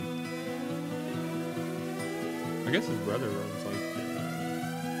I guess his brother runs like.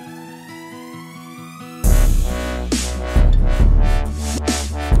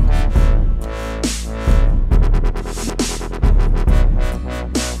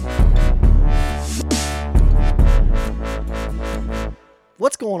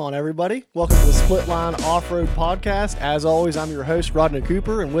 What's going on, everybody? Welcome to the Split Line Off-Road Podcast. As always, I'm your host, Brenden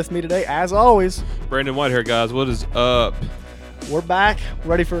Cooper, and with me today, as always, Brandon Whitehair, guys. What is up? We're back,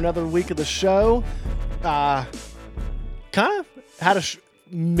 ready for another week of the show. Kind of had a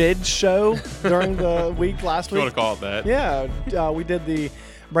mid-show during the week last week. You want to call it that? Yeah, we did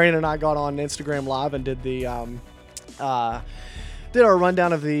Brandon and I got on Instagram Live and did did our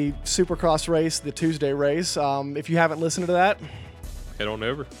rundown of the supercross race, the Tuesday race. If you haven't listened to that, Head on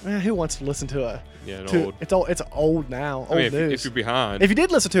over. who wants to listen to Old. It's old now. Old If news. you're behind. If you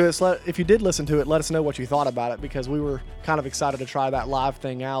did listen to it, let us know what you thought about it, because we were kind of excited to try that live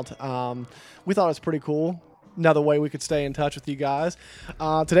thing out. We thought it was pretty cool. Another way we could stay in touch with you guys.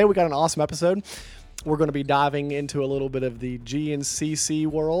 Today we got an awesome episode. We're going to be diving into a little bit of the GNCC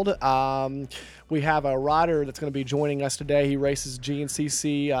world. We have a rider that's going to be joining us today. He races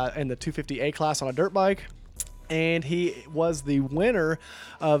GNCC in the 250A class on a dirt bike. And he was the winner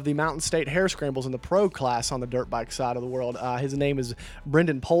of the Mountain State Hare Scrambles in the pro class on the dirt bike side of the world. His name is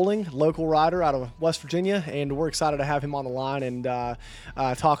Brenden Poling, local rider out of West Virginia, and we're excited to have him on the line and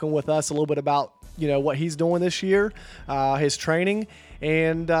talking with us a little bit about what he's doing this year, his training,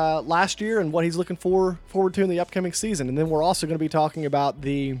 and last year, and what he's looking forward to in the upcoming season. And then we're also going to be talking about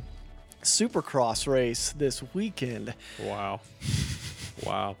the supercross race this weekend. Wow.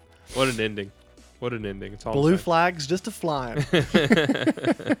 What an ending. It's all Blue flags just a flying.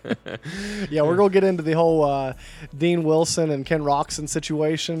 Yeah, we're going to get into the whole Dean Wilson and Ken Roxon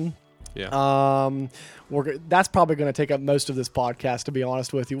situation. Yeah. That's probably going to take up most of this podcast, to be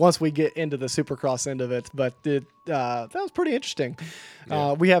honest with you, once we get into the supercross end of it. But that was pretty interesting.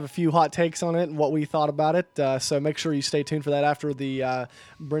 Yeah. We have a few hot takes on it and what we thought about it. So make sure you stay tuned for that after the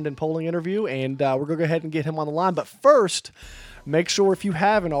Brenden Poling interview. And we're going to go ahead and get him on the line. But first, make sure, if you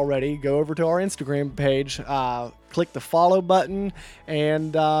haven't already, go over to our Instagram page, click the follow button,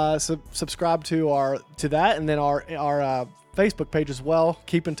 and subscribe to that, and then our Facebook page as well.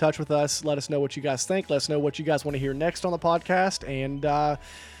 Keep in touch with us. Let us know what you guys think. Let us know what you guys want to hear next on the podcast. And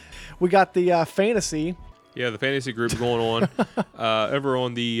we got the fantasy. Yeah, the fantasy group going on over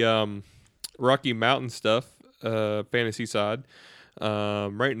on the Rocky Mountain stuff fantasy side.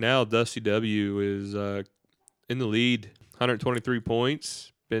 Right now, Dusty W is in the lead. 123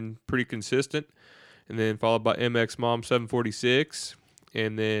 points, been pretty consistent, and then followed by MX Mom 746,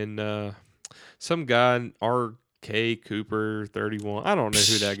 and then some guy RK Cooper 31. I don't know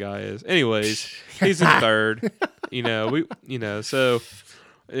who that guy is. Anyways, he's in third. So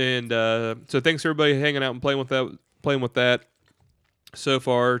thanks everybody hanging out and playing with that. So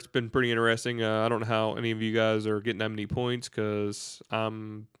far, it's been pretty interesting. I don't know how any of you guys are getting that many points because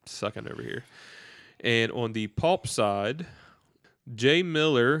I'm sucking over here. And on the pulp side, Jay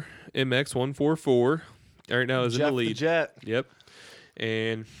Miller, MX144, right now is Jeff in the lead. The Jet. Yep.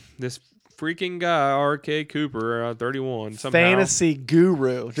 And this freaking guy, RK Cooper, 31. Somehow, Fantasy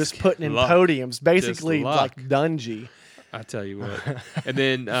guru, just putting in luck. podiums, basically luck. like Dungy. I tell you what. And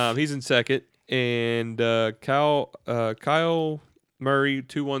then he's in second. And Kyle Murray,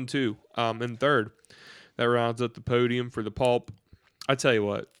 212, in third. That rounds up the podium for the pulp. I tell you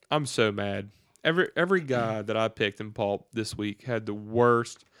what, I'm so mad. Every guy that I picked in pulp this week had the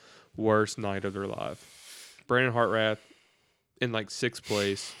worst night of their life. Brandon Hartrath in like 6th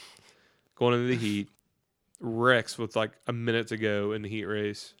place, going into the heat. Rex with like a minute to go in the heat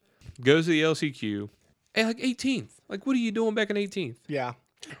race. Goes to the LCQ. Hey, like 18th. Like, what are you doing back in 18th? Yeah.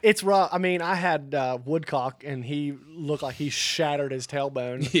 It's rough. I mean, I had Woodcock, and he looked like he shattered his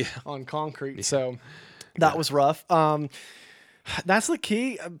tailbone on concrete. Yeah. So that was rough. That's the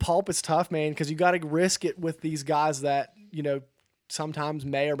key. Pulp is tough, man, because you got to risk it with these guys that, sometimes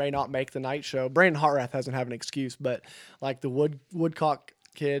may or may not make the night show. Brandon Hartrath doesn't have an excuse, but like the Woodcock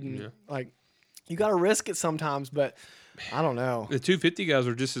kid, and like you got to risk it sometimes, but I don't know. The 250 guys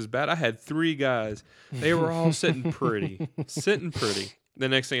were just as bad. I had 3 guys. They were all sitting pretty. The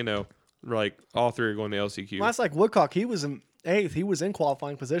next thing you know, like all 3 are going to LCQ. Well, that's like Woodcock. He was in 8th. He was in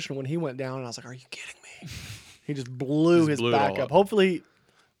qualifying position when he went down, and I was like, are you kidding me? He just blew his back up. Hopefully,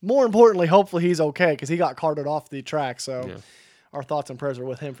 more importantly, he's okay, because he got carted off the track. So our thoughts and prayers are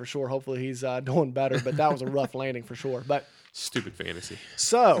with him for sure. Hopefully he's doing better, but that was a rough landing for sure. But stupid fantasy.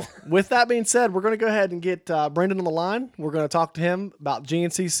 So with that being said, we're going to go ahead and get Brenden on the line. We're going to talk to him about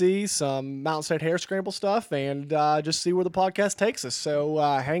GNCC, some Mountain State Hare Scramble stuff, and just see where the podcast takes us. So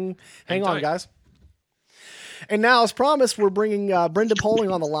hang on, guys. And now, as promised, we're bringing Brenden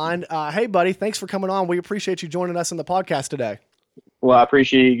Poling on the line. Hey, buddy, thanks for coming on. We appreciate you joining us in the podcast today. Well, I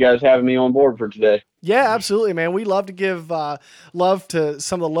appreciate you guys having me on board for today. Yeah, absolutely, man. We love to give love to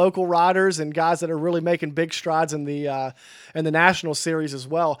some of the local riders and guys that are really making big strides in the national series as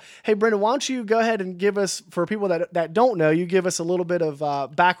well. Hey, Brenden, why don't you go ahead and give us, for people that don't know, you give us a little bit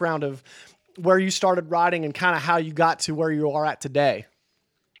of background of where you started riding and kind of how you got to where you are at today.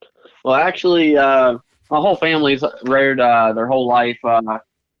 Well, actually, my whole family's rode their whole life.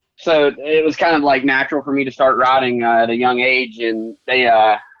 So it was kind of like natural for me to start riding at a young age. And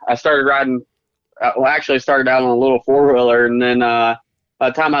I started riding, I started out on a little four-wheeler. And then by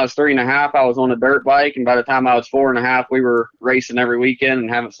the time I was 3.5, I was on a dirt bike. And by the time I was 4.5, we were racing every weekend and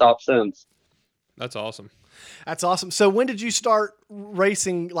haven't stopped since. That's awesome. That's awesome. So when did you start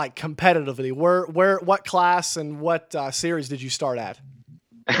racing like competitively? What class and what series did you start at?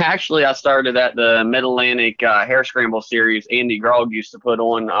 Actually, I started at the Mid-Atlantic Hare Scramble series Andy Grogg used to put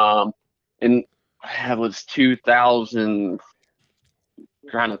on in it was 2000,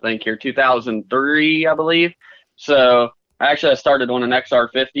 trying to think here, 2003, I believe. So actually I started on an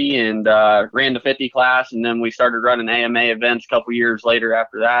XR50 and ran the 50 class, and then we started running AMA events a couple years later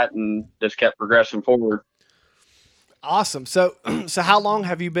after that and just kept progressing forward. Awesome. So how long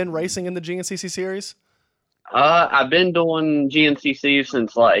have you been racing in the GNCC series? I've been doing GNCC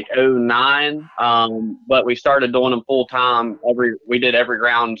since like 2009, but we started doing them full time. We did every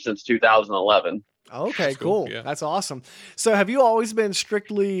round since 2011. Okay, That's cool. Yeah. That's awesome. So have you always been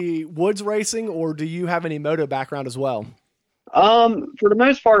strictly woods racing, or do you have any moto background as well? For the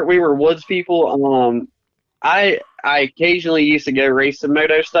most part, we were woods people. I occasionally used to go race some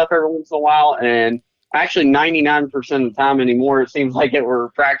moto stuff every once in a while, and actually 99% of the time anymore, it seems like we're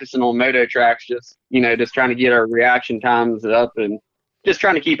practicing on moto tracks, just trying to get our reaction times up and just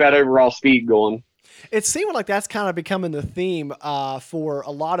trying to keep that overall speed going. It seemed like that's kind of becoming the theme for a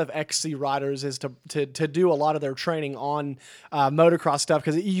lot of XC riders, is to do a lot of their training on motocross stuff,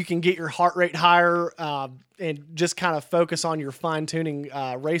 because you can get your heart rate higher and just kind of focus on your fine-tuning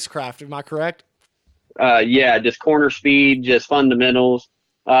racecraft. Am I correct? Yeah, just corner speed, just fundamentals.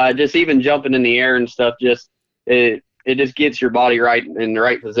 Just even jumping in the air and stuff, it just gets your body right in the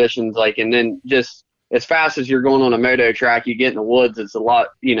right positions. And then just as fast as you're going on a moto track, you get in the woods, it's a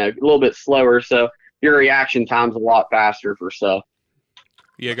little bit slower. So your reaction time's a lot faster for stuff.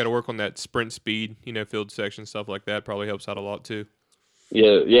 Yeah, got to work on that sprint speed, field section, stuff like that probably helps out a lot too.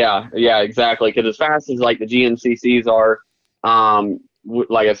 Yeah, exactly. Because as fast as like the GNCCs are,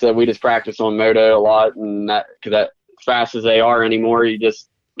 like I said, we just practice on moto a lot, and that as fast as they are anymore,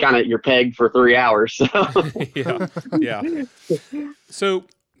 you're pegged for 3 hours. So. yeah.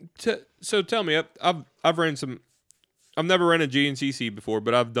 So tell me, I've ran some. I've never ran a GNCC before,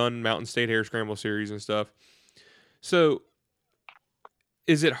 but I've done Mountain State Hare Scramble series and stuff. So,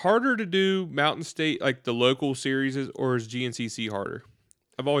 is it harder to do Mountain State, like the local series, or is GNCC harder?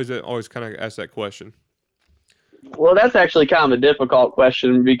 I've always kind of asked that question. Well, that's actually kind of a difficult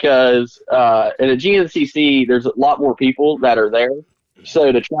question because in a GNCC, there's a lot more people that are there,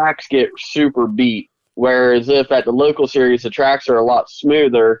 so the tracks get super beat. Whereas if at the local series, the tracks are a lot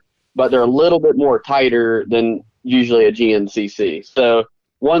smoother, but they're a little bit more tighter than usually a GNCC. So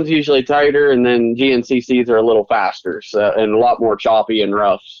one's usually tighter, and then GNCCs are a little faster, and a lot more choppy and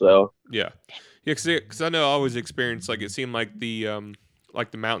rough. So yeah, because I know I always experienced, like, it seemed like the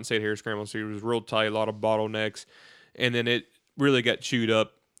Mountain State Hare Scramble series was real tight, a lot of bottlenecks, and then it really got chewed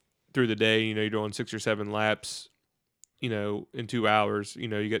up through the day. You're doing 6 or 7 laps, in 2 hours.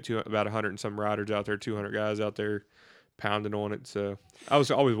 You get about 100 and some riders out there, 200 guys out there pounding on it. So I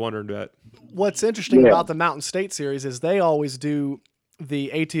was always wondering that. What's interesting about the Mountain State series is they always do the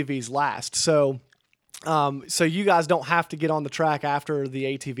ATVs last. So you guys don't have to get on the track after the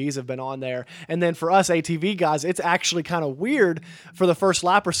ATVs have been on there. And then for us ATV guys, it's actually kind of weird for the first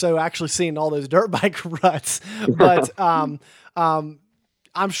lap or so actually seeing all those dirt bike ruts. But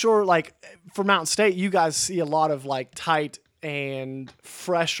I'm sure, like, for Mountain State, you guys see a lot of like tight and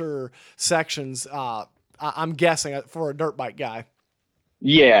fresher sections. I'm guessing for a dirt bike guy.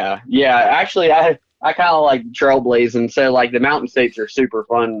 Yeah. Actually, I kind of like trailblazing. So like the Mountain States are super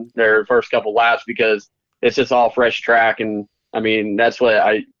fun their first couple laps because it's just all fresh track, and I mean that's what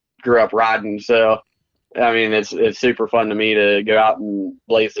I grew up riding. So I mean it's super fun to me to go out and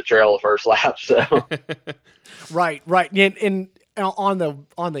blaze the trail the first lap. So right. And on the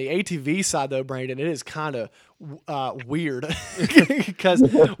ATV side though, Brenden, it is kind of weird because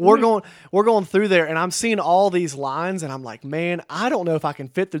we're going through there and I'm seeing all these lines and I'm like, man, I don't know if I can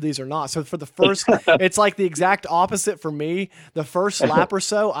fit through these or not. So for the first, it's like the exact opposite for me. The first lap or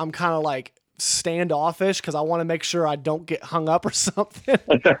so, I'm kind of like standoffish because I want to make sure I don't get hung up or something.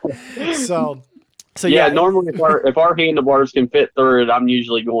 So yeah, yeah. normally if our handlebars can fit through it, I'm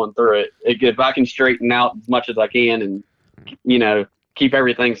usually going through it. If I can straighten out as much as I can and, you know, keep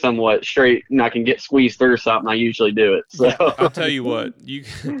everything somewhat straight and I can get squeezed through something, I usually do it. So I'll tell you what, you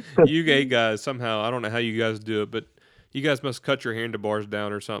gay guys somehow, I don't know how you guys do it, but you guys must cut your handlebars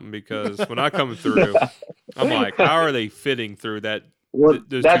down or something, because when I come through, I'm like, how are they fitting through that?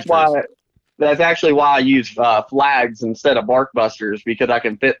 Those that's two why. trees? That's actually why I use flags instead of bark busters, because I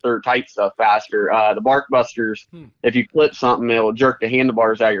can fit through tight stuff faster. The bark busters, if you clip something, it'll jerk the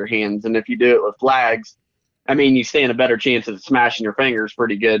handlebars out of your hands. And if you do it with flags, I mean, you stand a better chance of smashing your fingers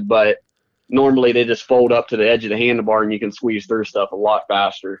pretty good. But normally they just fold up to the edge of the handlebar and you can squeeze through stuff a lot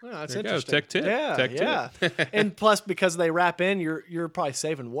faster. Oh, that's There you go. interesting. Tech tip. Yeah, Tech yeah. tip. And plus, because they wrap in, you're probably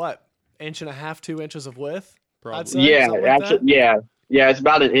saving what, 1.5 2 inches of width? Probably. I'd say, Yeah, something like actually, that? yeah, it's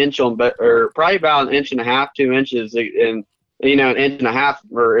about an inch or probably about an inch and a half, 2 inches, and you know, an inch and a half,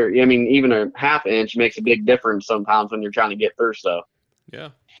 or I mean, even a half inch makes a big difference sometimes when you're trying to get through stuff. Yeah.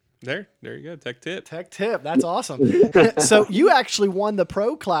 There you go. Tech tip. Tech tip. That's awesome. So you actually won the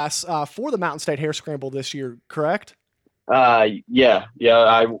pro class for the Mountain State Hare Scramble this year, correct? Yeah,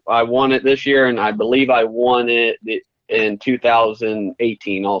 I won it this year, and I believe I won it in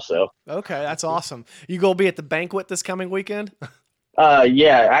 2018 also. Okay, that's awesome. You gonna be at the banquet this coming weekend?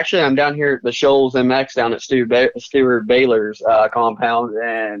 Yeah, actually, I'm down here at the Shoals MX down at Stewart Baylor's compound,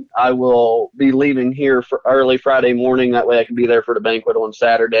 and I will be leaving here for early Friday morning. That way I can be there for the banquet on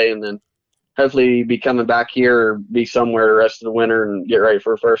Saturday, and then hopefully be coming back here or be somewhere the rest of the winter and get ready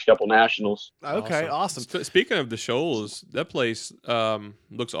for the first couple nationals. Okay, awesome. Speaking of the Shoals, that place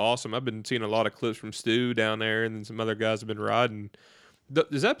looks awesome. I've been seeing a lot of clips from Stu down there, and then some other guys have been riding.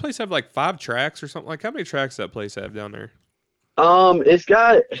 Does that place have like 5 tracks or something? Like, how many tracks does that place have down there?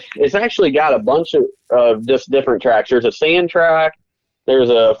 It's actually got a bunch of just different tracks. There's a sand track.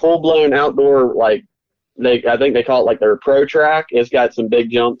 There's a full blown outdoor, like I think they call it like their pro track. It's got some big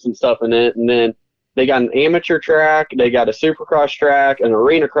jumps and stuff in it. And then they got an amateur track. They got a supercross track, an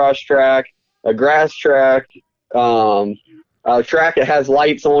arena cross track, a grass track, a track that has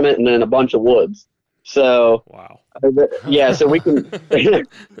lights on it, and then a bunch of woods. So wow. Yeah, so we can,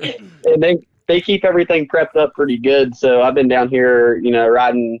 and they keep everything prepped up pretty good. So I've been down here, you know,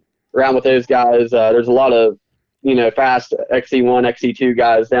 riding around with those guys. There's a lot of, you know, fast XC1, XC2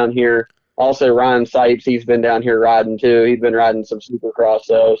 guys down here. Also, Ryan Sipes, he's been down here riding too. He's been riding some supercross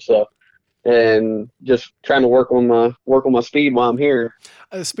though. So, and just trying to work on my speed while I'm here.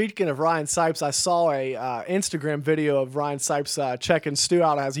 Speaking of Ryan Sipes, I saw a Instagram video of Ryan Sipes checking Stu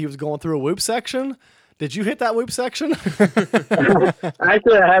out as he was going through a whoop section. Did you hit that whoop section?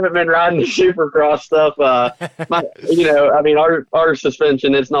 Actually, I haven't been riding the supercross stuff. You know, I mean, our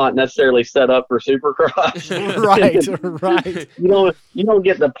suspension is not necessarily set up for supercross. Right. You don't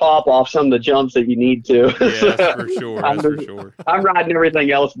get the pop off some of the jumps that you need to. Yeah, that's for sure. That's for sure. I'm riding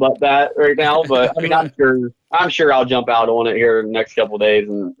everything else but that right now. But I mean, I'm sure I'll jump out on it here in the next couple of days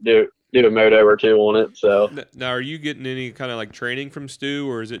and do a moto or two on it. So now, are you getting any kind of like training from Stu,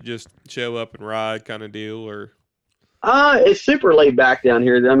 or is it just show up and ride kind of deal? Or it's super laid back down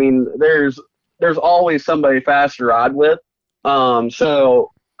here. I mean, there's always somebody fast to ride with.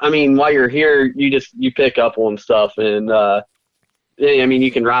 So I mean, while you're here, you pick up on stuff, and I mean,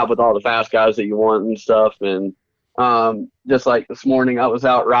 you can ride with all the fast guys that you want and stuff. And just like this morning, I was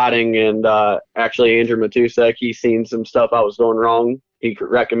out riding, and actually Andrew Matusek, he's seen some stuff I was doing wrong. He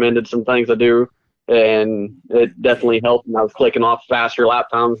recommended some things I do, and it definitely helped. And I was clicking off faster lap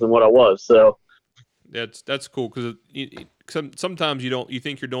times than what I was. So that's cool, because sometimes you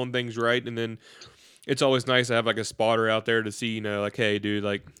think you're doing things right, and then it's always nice to have like a spotter out there to see, you know, like, hey, dude,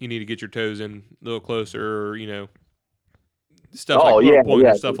 like you need to get your toes in a little closer, or, you know, stuff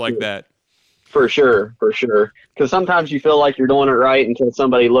stuff like that. For sure. Because sometimes you feel like you're doing it right until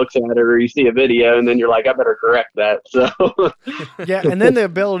somebody looks at it or you see a video, and then you're like, I better correct that. So yeah, and then the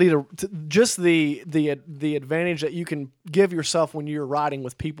ability to just the advantage that you can give yourself when you're riding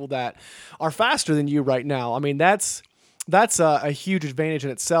with people that are faster than you right now. I mean, that's a huge advantage in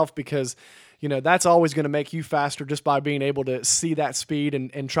itself, because you know that's always going to make you faster just by being able to see that speed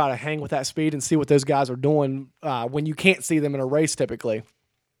and try to hang with that speed and see what those guys are doing when you can't see them in a race typically.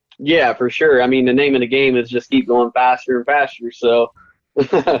 Yeah, for sure. I mean, the name of the game is just keep going faster and faster. So,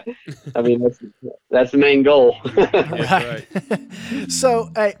 I mean, that's the main goal. Right.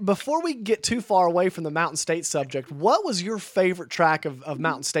 So, before we get too far away from the Mountain State subject, what was your favorite track of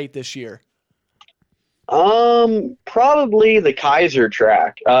Mountain State this year? Probably the Kaiser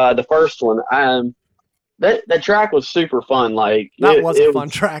track, the first one. that track was super fun. Like That was a fun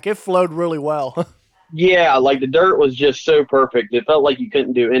track. It flowed really well. Yeah, like the dirt was just so perfect. It felt like you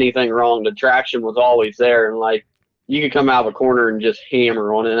couldn't do anything wrong. The traction was always there, and like you could come out of a corner and just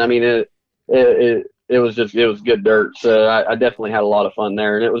hammer on it. I mean, it was good dirt. So I definitely had a lot of fun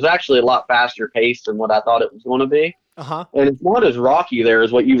there, and it was actually a lot faster paced than what I thought it was going to be. And it's not as rocky there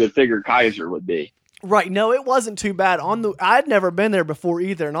as what you would figure Kaiser would be. Right. No, it wasn't too bad. I'd never been there before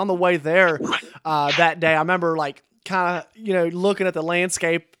either, and on the way there that day, I remember like kind of looking at the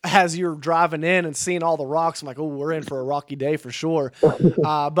landscape as you're driving in and seeing all the rocks. I'm like, oh, we're in for a rocky day for sure.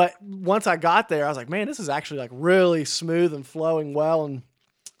 But once I got there, I was like, man, this is actually like really smooth and flowing well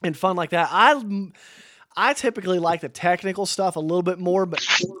and fun like that. I typically like the technical stuff a little bit more, but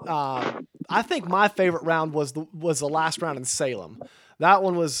I think my favorite round was the last round in Salem. That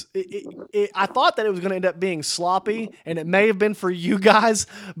one was I thought that it was going to end up being sloppy, and it may have been for you guys,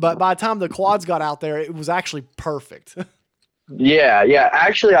 but by the time the quads got out there, it was actually perfect. Yeah.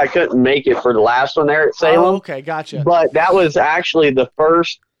 Actually, I couldn't make it for the last one there at Salem. Oh, okay, gotcha. But that was actually the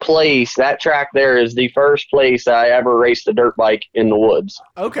first place. That track there is the first place I ever raced a dirt bike in the woods.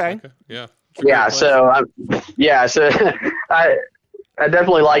 Okay. Yeah. Yeah. So I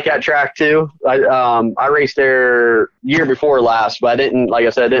definitely like that track too. I raced there year before last, but I didn't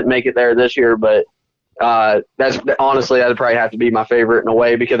make it there this year. But that's honestly, that'd probably have to be my favorite in a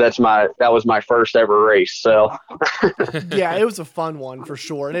way because that was my first ever race. So yeah, it was a fun one for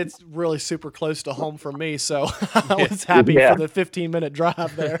sure, and it's really super close to home for me. So I was happy for the 15-minute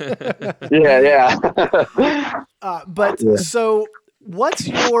drive there. yeah. So what's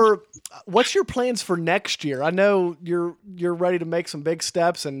your plans for next year? I know you're ready to make some big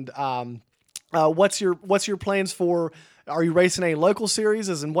steps, and what's your plans for? Are you racing any local series,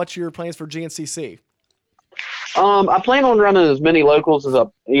 and what's your plans for GNCC? I plan on running as many locals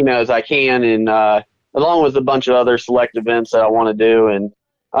as I can, and along with a bunch of other select events that I want to do. And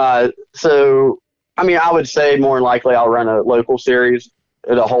so, I mean, I would say more than likely I'll run a local series,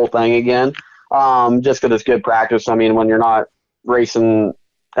 the whole thing again, just because it's good practice. I mean, when you're not racing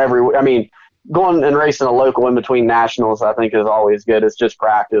going and racing a local in between nationals, I think is always good. It's just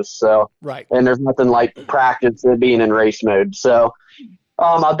practice. So, right. And there's nothing like practice than being in race mode. So,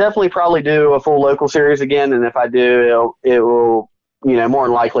 I'll definitely probably do a full local series again. And if I do, it will, more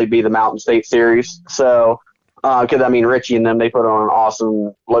than likely be the Mountain State Series. So, because Richie and them, they put on an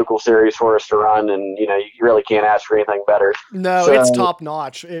awesome local series for us to run, and you really can't ask for anything better. No, it's top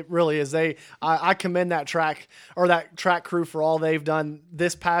notch. It really is. I commend that track crew for all they've done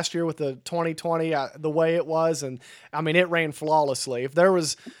this past year with the 2020, the way it was, and it ran flawlessly. If there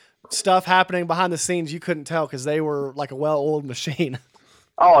was stuff happening behind the scenes, you couldn't tell because they were like a well-oiled machine.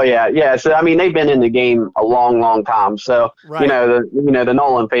 Oh yeah. So they've been in the game a long, long time. So right. The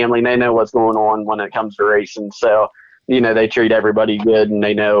Nolan family, they know what's going on when it comes to racing. So they treat everybody good, and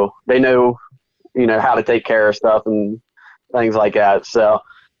they know how to take care of stuff and things like that. So,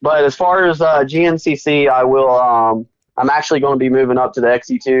 but as far as GNCC, I will. I'm actually going to be moving up to the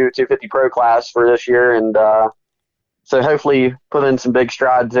XC2 250 Pro class for this year, and so hopefully put in some big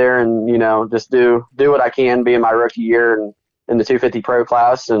strides there, and just do what I can, being my rookie year and in the 250 Pro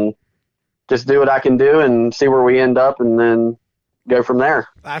class, and just do what I can do and see where we end up, and then go from there.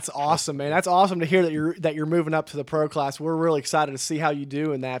 That's awesome, man. That's awesome to hear that you're moving up to the Pro class. We're really excited to see how you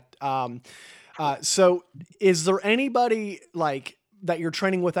do in that. So is there anybody like that you're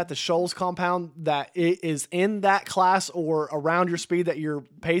training with at the Shoals compound that is in that class or around your speed that you're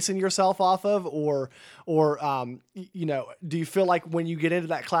pacing yourself off of, or do you feel like when you get into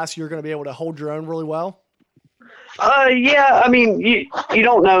that class, you're going to be able to hold your own really well? Yeah, you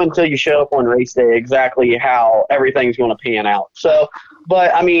don't know until you show up on race day exactly how everything's going to pan out. So,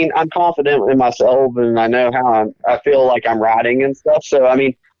 but I'm confident in myself, and I know how I feel like I'm riding and stuff. So,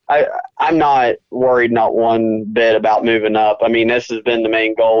 I'm not worried, not one bit, about moving up. This has been the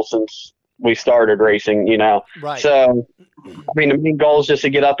main goal since we started racing, Right. So, the main goal is just to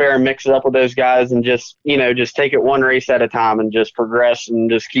get up there and mix it up with those guys, and just take it one race at a time, and just progress, and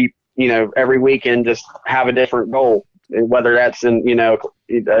just keep, every weekend just have a different goal, whether that's in,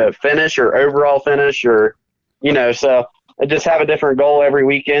 finish or overall finish, or, so I just have a different goal every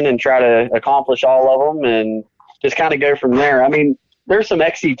weekend and try to accomplish all of them, and just kind of go from there. There's some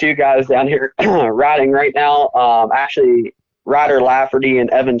XC2 guys down here riding right now. Actually, Ryder Lafferty and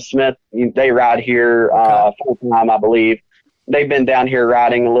Evan Smith, they ride here full time, I believe. They've been down here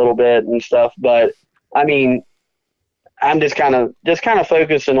riding a little bit and stuff, but I'm just kind of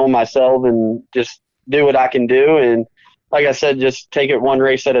focusing on myself and just do what I can do. And like I said, just take it one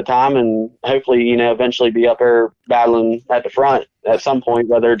race at a time, and hopefully, eventually be up there battling at the front at some point,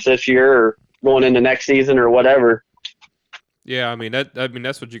 whether it's this year or going into next season or whatever. Yeah, I mean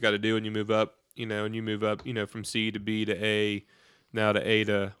that's what you got to do when you move up, and you move up, from C to B to A, now to A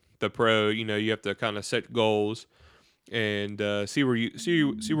to the pro. You have to kind of set goals and see where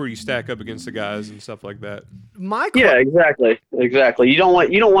you stack up against the guys and stuff like that. Yeah, exactly. You don't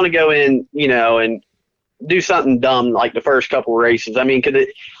want to go in, and do something dumb like the first couple races. I mean, because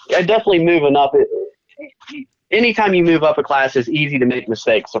definitely moving up. Anytime you move up a class, it's easy to make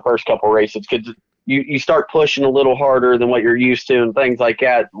mistakes the first couple races because you start pushing a little harder than what you're used to and things like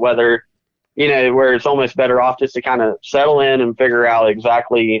that. Where it's almost better off just to kind of settle in and figure out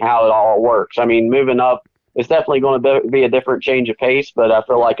exactly how it all works. I mean, moving up, it's definitely going to be a different change of pace, but I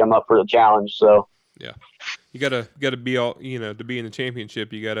feel like I'm up for the challenge. So yeah, you gotta be all to be in the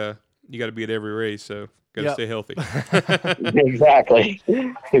championship. You gotta be at every race. So gotta stay healthy. Exactly.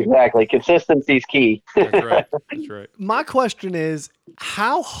 Consistency is key. That's right. My question is,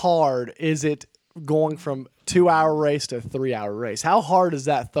 how hard is it going from 2-hour race to 3-hour race? How hard is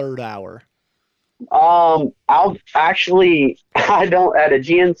that third hour? I don't at a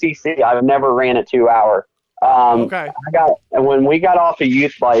GNCC. I've never ran a 2-hour. Okay. When we got off a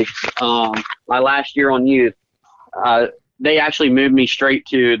youth bike, my last year on youth, they actually moved me straight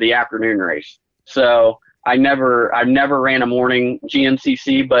to the afternoon race. So I've never ran a morning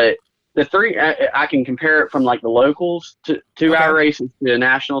GNCC, but the three, I can compare it from like the locals to 2-hour races to a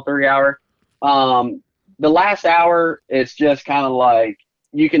national 3-hour. The last hour, it's just kind of like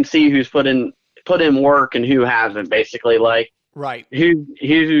you can see who's put in work and who hasn't. Basically, like right. Who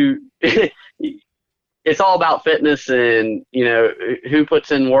it's all about fitness and who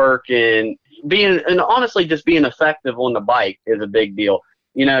puts in work and honestly just being effective on the bike is a big deal.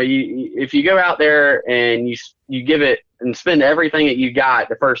 If you go out there and you give it and spend everything that you got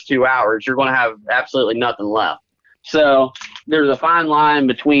the first 2 hours, you're going to have absolutely nothing left. So there's a fine line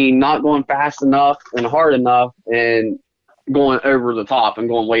between not going fast enough and hard enough and going over the top and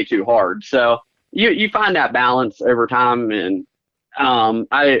going way too hard. So you find that balance over time. And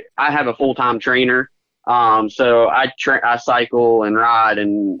I have a full-time trainer. So I cycle and ride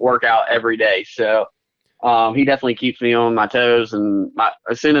and work out every day. So he definitely keeps me on my toes, and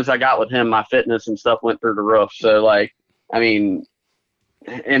as soon as I got with him, my fitness and stuff went through the roof. So in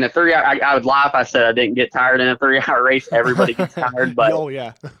a 3-hour, I would lie if I said I didn't get tired in a 3-hour race. Everybody gets tired, but oh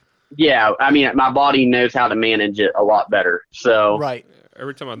yeah, yeah. I mean, my body knows how to manage it a lot better. So right.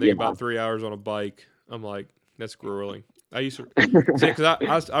 Every time I think about 3 hours on a bike, I'm like, that's grueling. I used to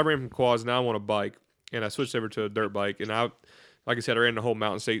because I ran from quads, now I'm on a bike, and I switched over to a dirt bike, and like I said, I ran the whole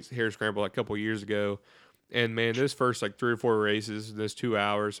Mountain State Hare Scramble like a couple of years ago. And man, those first like 3 or 4 races, those 2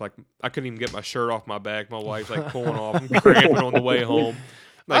 hours, like I couldn't even get my shirt off my back. My wife's like pulling off and cramping on the way home.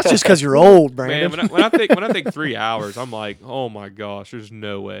 Like, that's just because you're old, Brandon. Man, when I think 3 hours, I'm like, oh my gosh, there's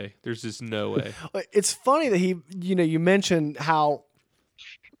no way. There's just no way. It's funny that you mentioned how,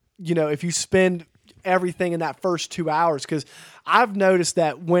 if you spend everything in that first 2 hours, because I've noticed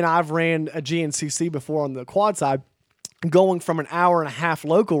that when I've ran a GNCC before on the quad side, going from an hour and a half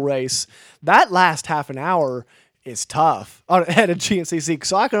local race, that last half an hour is tough at a GNCC.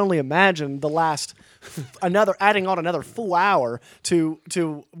 So I can only imagine the last adding on another full hour to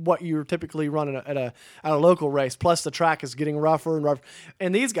what you're typically running at a local race. Plus the track is getting rougher and rougher.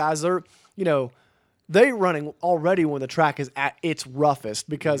 And these guys are, they're running already when the track is at its roughest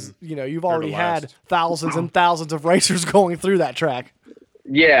because, you've already had thousands and thousands of racers going through that track.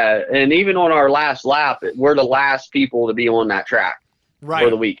 Yeah, and even on our last lap, we're the last people to be on that track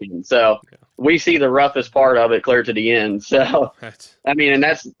for the weekend. So we see the roughest part of it clear to the end. So, I mean, and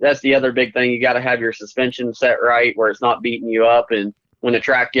that's the other big thing. You got to have your suspension set right where it's not beating you up. And when the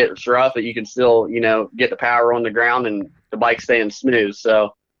track gets rough, that you can still, get the power on the ground and the bike staying smooth.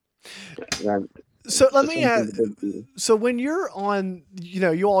 So, so let me ask, so when you're on,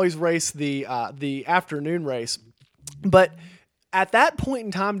 you always race the afternoon race, but at that point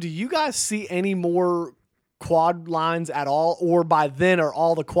in time, do you guys see any more quad lines at all? Or by then are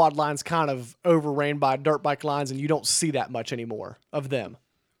all the quad lines kind of overran by dirt bike lines and you don't see that much anymore of them?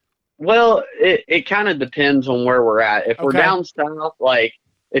 Well, it kind of depends on where we're at. If we're down south, like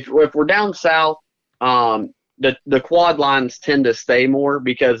if we're down south, the quad lines tend to stay more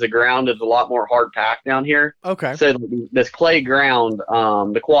because the ground is a lot more hard packed down here. Okay. So this clay ground,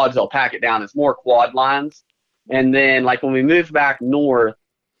 the quads, they'll pack it down. It's more quad lines. And then, like, when we move back north,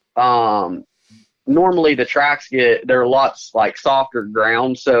 normally the tracks they're lots, like, softer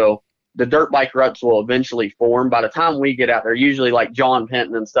ground, so the dirt bike ruts will eventually form. By the time we get out there, usually, like, John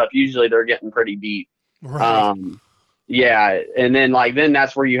Penton and stuff, usually they're getting pretty deep. Right. Yeah, and then, like, then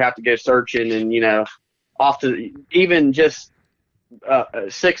that's where you have to go searching and, off to even just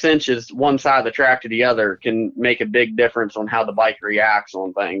 6 inches one side of the track to the other can make a big difference on how the bike reacts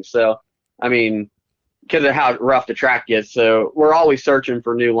on things. So, I mean, because of how rough the track gets. So we're always searching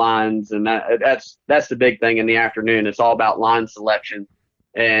for new lines, and that's the big thing in the afternoon. It's all about line selection,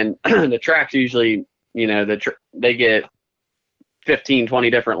 and the tracks usually, they get 15, 20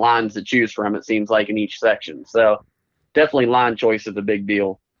 different lines to choose from, it seems like, in each section. So definitely line choice is a big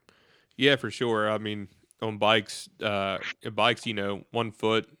deal. Yeah, for sure. I mean, on bikes, 1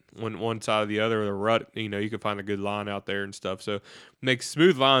 foot, one side or the other, the rut, you can find a good line out there and stuff. So makes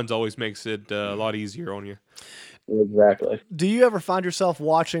smooth lines always makes it a lot easier on you. Exactly. Do you ever find yourself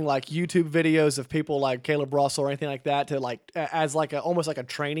watching like YouTube videos of people like Caleb Russell or anything like that to like as like almost like a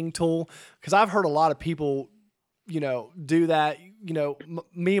training tool? Because I've heard a lot of people, do that.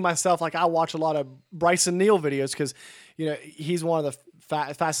 Me myself, like I watch a lot of Bryson Neal videos because he's one of the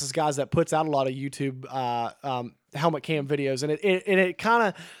fastest guys that puts out a lot of YouTube helmet cam videos, and it kind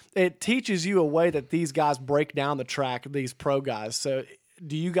of it teaches you a way that these guys break down the track, these pro guys. So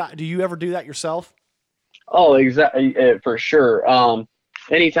do you ever do that yourself? Oh, exactly, for sure.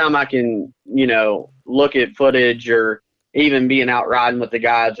 Anytime I can, look at footage or even being out riding with the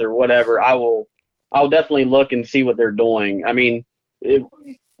guys or whatever, I'll definitely look and see what they're doing. I mean,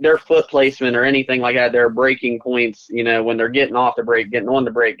 their foot placement or anything like that, their braking points, when they're getting off the brake, getting on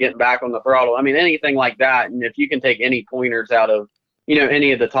the brake, getting back on the throttle. I mean, anything like that. And if you can take any pointers out of,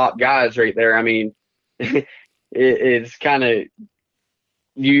 any of the top guys right there, I mean, it's kind of,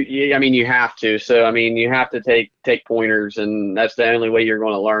 you have to. So, I mean, you have to take pointers, and that's the only way you're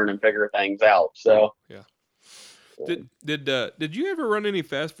going to learn and figure things out. So, yeah. Did you ever run any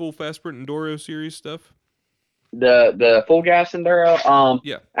full fast sprint enduro series stuff? The full gas enduro.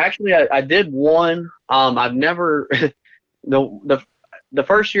 Yeah. Actually, I did one. I've never the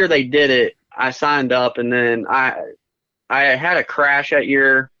first year they did it, I signed up, and then I had a crash that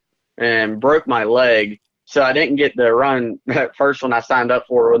year and broke my leg, so I didn't get to run that first one I signed up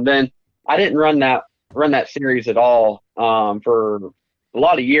for. And then I didn't run that series at all for a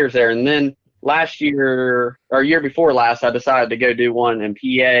lot of years there. And then last year or year before last, I decided to go do one in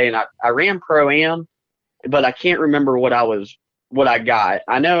PA, and I ran Pro-Am, but I can't remember what I got.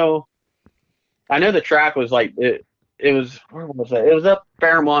 I know the track was like it was, where was it? It was up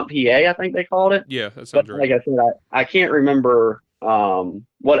Fairmont, PA, I think they called it. Yeah, that sounds but right. Like I said, I can't remember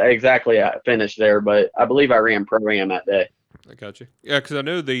what exactly I finished there, but I believe I ran Pro-Am that day. I got you. Yeah, because I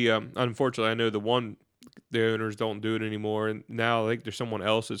know unfortunately, I know the owners don't do it anymore, and now I think there's someone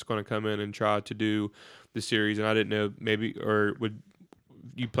else that's going to come in and try to do the series, and I didn't know or would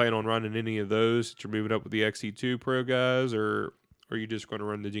you plan on running any of those that you're moving up with the XC2 Pro guys, or are you just going to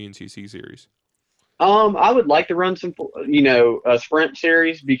run the GNCC series? I would like to run some, a sprint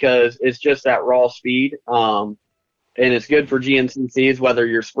series because it's just that raw speed. And it's good for GNCCs, whether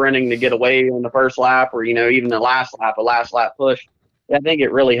you're sprinting to get away on the first lap or, even the last lap, a last lap push. I think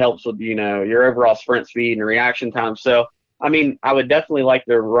it really helps with, your overall sprint speed and reaction time. So, I mean, I would definitely like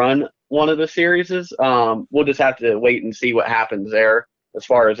to run one of the series. We'll just have to wait and see what happens there as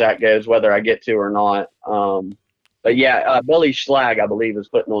far as that goes, whether I get to or not. But yeah, Billy Schlag, I believe, is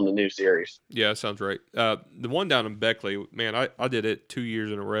putting on the new series. Yeah, that sounds right. The one down in Beckley, man, I did it 2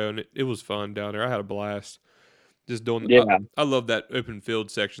 years in a row, and it was fun down there. I had a blast just doing. Yeah. I love that open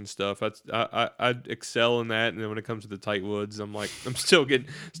field section stuff. I excel in that, and then when it comes to the tight woods, I'm still getting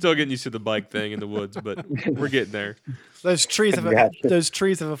used to the bike thing in the woods, but we're getting there. Those trees have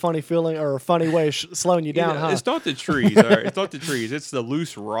a funny feeling or a funny way of slowing you down, huh? It's not the trees. All right? It's not the trees. It's the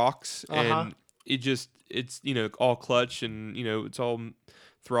loose rocks, and it's all clutch, and it's all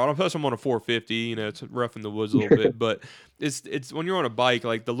throttle. Plus, I'm on a 450. It's rough in the woods a little bit, but it's when you're on a bike,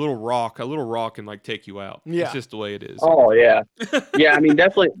 like a little rock can like take you out. Yeah, it's just the way it is. Oh yeah, yeah. I mean,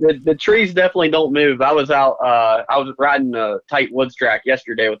 definitely the trees definitely don't move. I was out. I was riding a tight woods track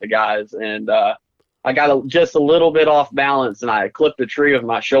yesterday with the guys, and I got just a little bit off balance, and I clipped a tree with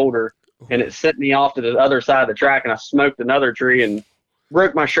my shoulder, and it sent me off to the other side of the track, and I smoked another tree and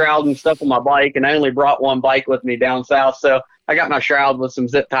broke my shroud and stuff on my bike. And I only brought one bike with me down south, so I got my shroud with some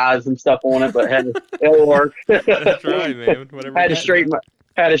zip ties and stuff on it, but it'll work. That's right, man. Whatever. Had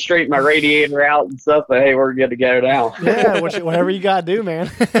to straighten my radiator out and stuff, but hey, we're good to go now. Yeah, whatever you gotta do,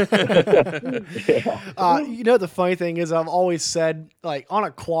 man. Yeah. The funny thing is, I've always said, like on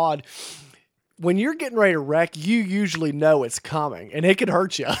a quad, when you're getting ready to wreck, you usually know it's coming, and it could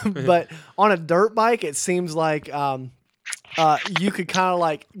hurt you. But on a dirt bike, it seems like you could kind of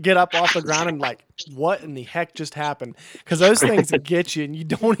like get up off the ground and like, what in the heck just happened? Because those things get you, and you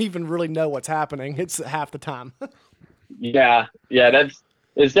don't even really know what's happening. It's half the time. Yeah,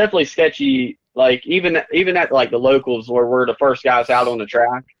 it's definitely sketchy Like even at like the locals where we're the first guys out on the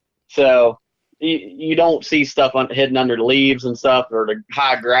track, so you don't see stuff hidden under the leaves and stuff or the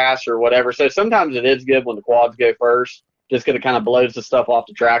high grass or whatever. So sometimes it is good when the quads go first, just because it kind of blows the stuff off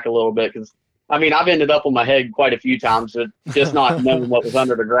the track a little bit. Because I mean, I've ended up on my head quite a few times, just not knowing what was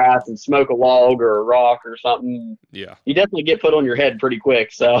under the grass and smoke a log or a rock or something. Yeah, you definitely get put on your head pretty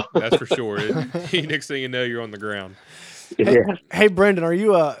quick. So that's for sure. Next thing you know, you're on the ground. Hey, Brenden, are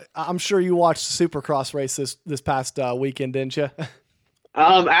you? I'm sure you watched the Supercross race this past weekend, didn't you?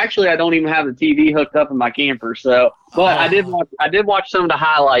 Actually, I don't even have the TV hooked up in my camper, so. But I did watch some of the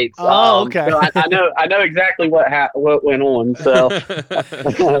highlights. Oh, okay. So I know exactly what went on. So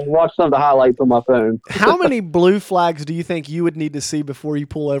I watched some of the highlights on my phone. How many blue flags do you think you would need to see before you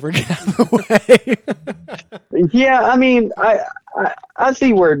pull over and get out of the way? Yeah, I mean, I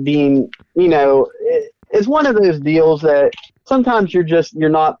see where Dean. It's one of those deals that sometimes you're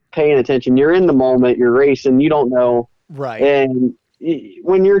not paying attention. You're in the moment. You're racing. You don't know. Right. And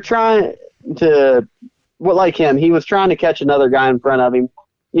when you're trying to, like him, he was trying to catch another guy in front of him.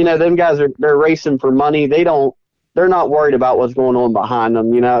 Them guys they're racing for money. They're not worried about what's going on behind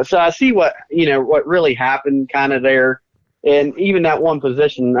them. So I see what really happened kind of there. And even that one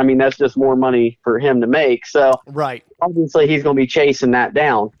position, I mean, that's just more money for him to make. So right. Obviously he's going to be chasing that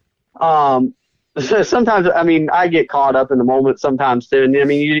down. So sometimes, I mean, I get caught up in the moment sometimes too. And I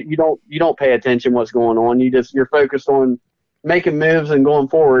mean, you don't pay attention what's going on. You're focused on making moves and going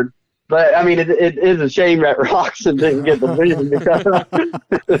forward. But I mean, it is a shame that Roxon didn't get the win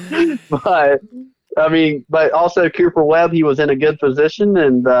but also Cooper Webb, he was in a good position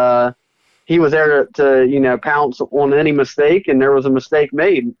and he was there to pounce on any mistake, and there was a mistake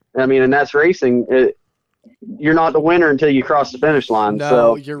made. I mean, and that's racing. You're not the winner until you cross the finish line. No,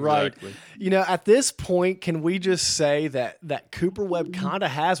 so. You're right. Exactly. At this point, can we just say that Cooper Webb kind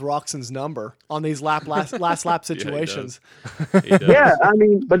of has Roxon's number on these last lap situations? He does. Yeah, I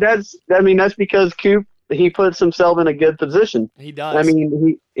mean, but that's because Coop, he puts himself in a good position. He does. I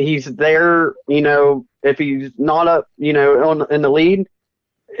mean, he's there. If he's not up, in the lead.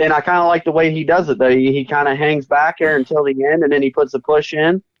 And I kind of like the way he does it, though. He kind of hangs back there until the end, and then he puts a push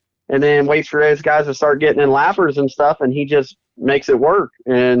in, and then waits for those guys to start getting in lappers and stuff, and he just makes it work.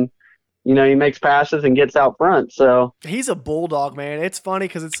 And he makes passes and gets out front. So he's a bulldog, man. It's funny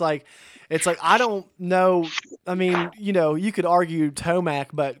because it's like I don't know. I mean, you could argue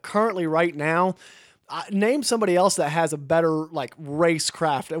Tomac, but currently right now, name somebody else that has a better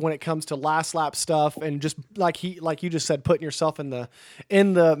racecraft when it comes to last lap stuff and just like you just said, putting yourself in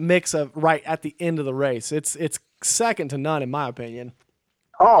the mix of right at the end of the race. It's second to none in my opinion.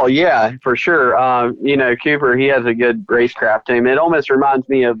 Oh yeah, for sure. Cooper, he has a good racecraft team. It almost reminds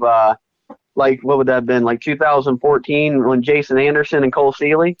me of what would that have been, 2014 when Jason Anderson and Cole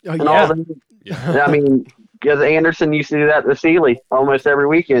Seeley and all them. Yeah. I mean, because Anderson used to do that to Seeley almost every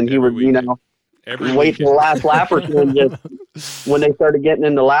weekend. He would, wait for the last lap or two and just when they started getting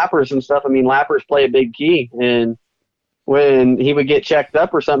into lappers and stuff. I mean, lappers play a big key, and when he would get checked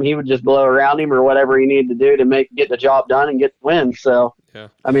up or something, he would just blow around him or whatever he needed to do to get the job done and get the win. So, yeah.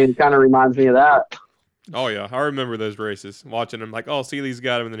 I mean, it kind of reminds me of that. Oh, yeah. I remember those races, watching them Seeley's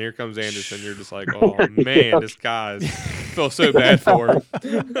got him, and then here comes Anderson. You're just like, oh, man, this guy feel so bad for him.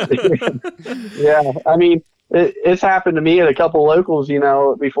 Yeah. I mean, it's happened to me at a couple locals,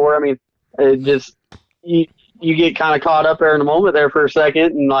 before. I mean, it just you get kind of caught up there in the moment there for a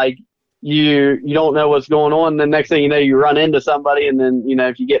second, and, you don't know what's going on. And the next thing you know, you run into somebody, and then,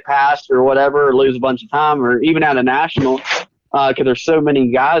 if you get past or whatever or lose a bunch of time, or even at a national, because there's so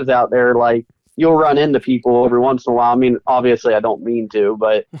many guys out there, you'll run into people every once in a while. I mean, obviously I don't mean to,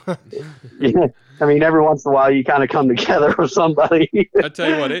 but I mean, every once in a while you kind of come together with somebody. I tell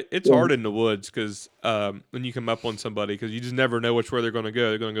you what, it's hard in the woods because when you come up on somebody, because you just never know which way they're going to go.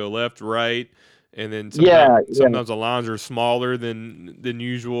 They're going to go left, right, and then sometimes the lines are smaller than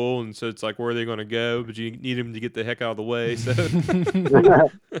usual, and so it's where are they going to go? But you need them to get the heck out of the way. So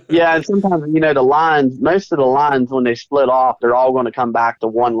yeah, and sometimes the lines, most of the lines when they split off, they're all going to come back to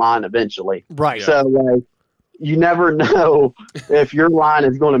one line eventually. Right. Yeah. So you never know if your line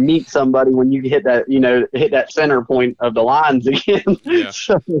is going to meet somebody when you hit that center point of the lines again. Yeah.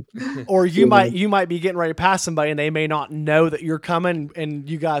 Or you might be getting ready to pass somebody and they may not know that you're coming, and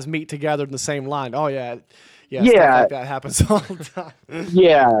you guys meet together in the same line. Oh yeah. Yeah. Stuff like that happens all the time.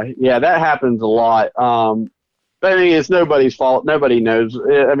 Yeah, that happens a lot. But I mean, it's nobody's fault. Nobody knows.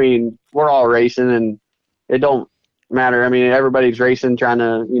 I mean, we're all racing, and it don't matter. I mean, everybody's racing, trying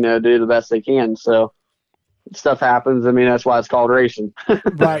to do the best they can. So stuff happens. I mean, that's why it's called racing.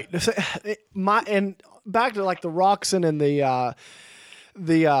 Right. And back to the Roxon and the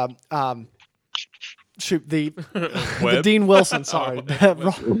shoot the Webb? Dean Wilson. Sorry, I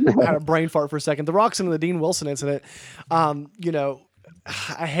had a brain fart for a second. The Roxon and the Dean Wilson incident. You know,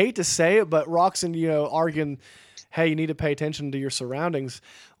 I hate to say it, but Roxon, you know, arguing, hey, you need to pay attention to your surroundings.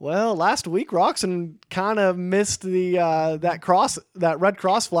 Well, last week Roxon kind of missed the that red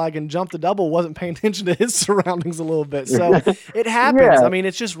cross flag and jumped the double. Wasn't paying attention to his surroundings a little bit. So it happens. Yeah. I mean,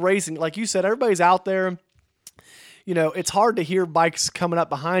 it's just racing. Like you said, everybody's out there. You know, it's hard to hear bikes coming up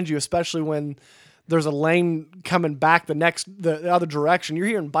behind you, especially when there's a lane coming back the other direction. You're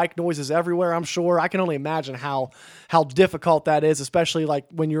hearing bike noises everywhere, I'm sure. I can only imagine how difficult that is, especially like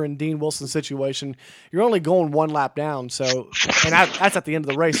when you're in Dean Wilson's situation. You're only going one lap down, so and that's at the end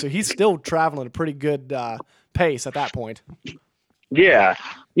of the race. So he's still traveling at a pretty good pace at that point. Yeah.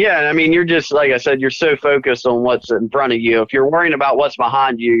 Yeah. I mean, you're just, like I said, you're so focused on what's in front of you. If you're worrying about what's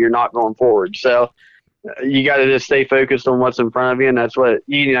behind you, you're not going forward. So you got to just stay focused on what's in front of you. And that's what,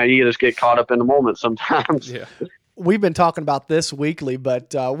 you just get caught up in the moment sometimes. Yeah. We've been talking about this weekly,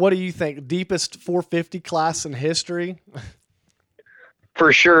 but what do you think? Deepest 450 class in history?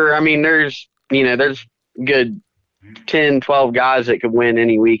 For sure. I mean, there's good 10, 12 guys that could win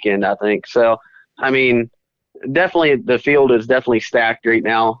any weekend, I think. So, I mean, definitely the field is definitely stacked right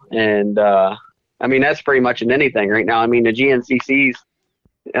now. And, I mean, that's pretty much in anything right now. I mean, the GNCCs,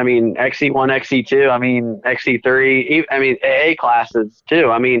 I mean, XC1, XC2, I mean, XC3, I mean, AA classes too.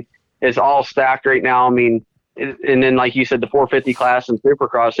 I mean, it's all stacked right now. I mean, and then like you said, the 450 class and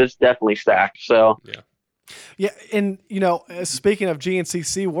supercross, it's definitely stacked. So, Yeah, and speaking of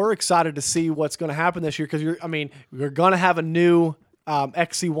GNCC, we're excited to see what's going to happen this year because we're going to have a new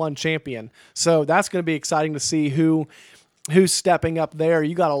XC1 champion, so that's going to be exciting to see who's stepping up there.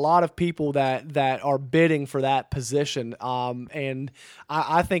 You got a lot of people that are bidding for that position, and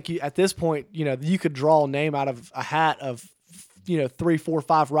I think at this point, you could draw a name out of a hat of 3, 4,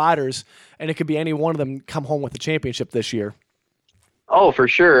 5 riders, and it could be any one of them come home with the championship this year. Oh, for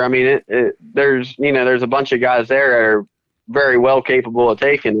sure. I mean, there's a bunch of guys there that are very well capable of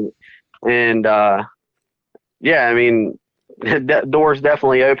taking it. And, yeah, I mean, the door's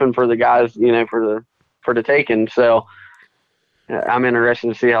definitely open for the guys, for the taking. So I'm interested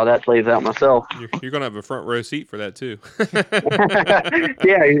to see how that plays out myself. You're going to have a front row seat for that too.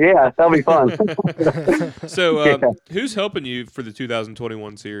 yeah, that'll be fun. So who's helping you for the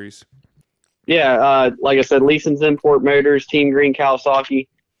 2021 series? Yeah, like I said, Leeson's Import Motors, Team Green Kawasaki,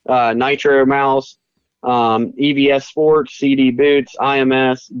 Nitro Mouse, EVS Sports, CD Boots,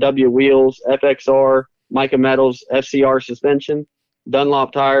 IMS, W Wheels, FXR, Mica Metals, FCR Suspension,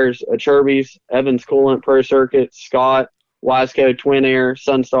 Dunlop Tires, Acherbys, Evans Coolant, Pro Circuit, Scott, Wiseco, Twin Air,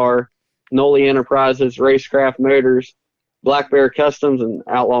 Sunstar, Noli Enterprises, Racecraft Motors, Black Bear Customs, and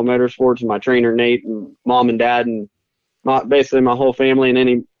Outlaw Motorsports, and my trainer Nate, and mom and dad, and basically my whole family,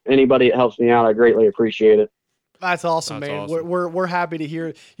 and anybody that helps me out, I greatly appreciate it. That's awesome, That's man. awesome. We're happy to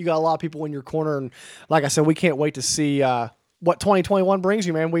hear you got a lot of people in your corner, and like I said, we can't wait to see what 2021 brings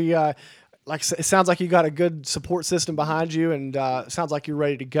you, man. We like I said, it sounds like you got a good support system behind you, and sounds like you're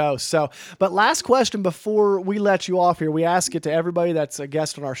ready to go. So, but last question before we let you off here, we ask it to everybody that's a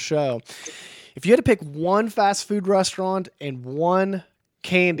guest on our show. If you had to pick one fast food restaurant and one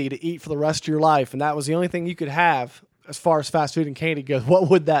candy to eat for the rest of your life, and that was the only thing you could have as far as fast food and candy goes, what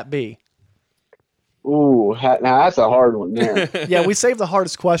would that be? Ooh, now that's a hard one there. Yeah, we saved the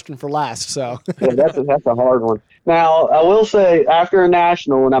hardest question for last, so. Yeah, that's a hard one. Now, I will say, after a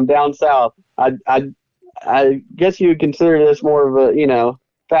national, when I'm down south, I guess you would consider this more of a,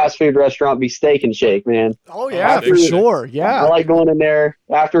 fast food restaurant be Steak and Shake, man. Oh, yeah, for sure, yeah. I like going in there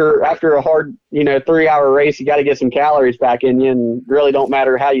after a hard, 3-hour race. You got to get some calories back in you, and really don't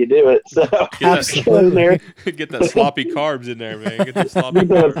matter how you do it. So Absolutely. in there, Get that sloppy carbs in there, man. Get that sloppy you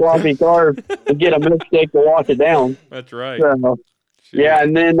get a carbs. sloppy carb and get a milkshake to wash it down. That's right. So, yeah,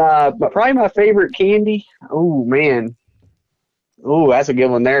 and then but probably my favorite candy. Oh man, that's a good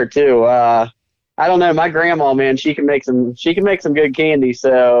one there too. I don't know. My grandma, man, she can make some good candy.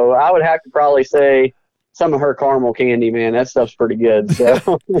 So I would have to probably say some of her caramel candy, man. That stuff's pretty good.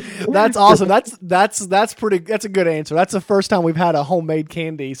 So That's awesome. That's a good answer. That's the first time we've had a homemade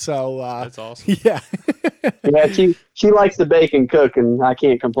candy. So That's awesome. yeah. yeah, she likes to bake and cook, and I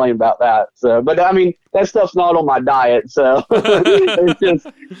can't complain about that. So, but I mean, that stuff's not on my diet. So it's just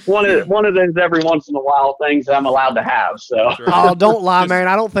one of those every once in a while things that I'm allowed to have. So Oh, don't lie, man.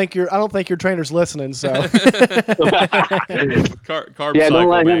 I don't think your trainer's listening. So Carb yeah, cycle, don't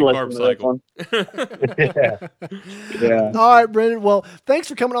let man. him Carb listen to cycle. Yeah. all right, Brenden. Well, thanks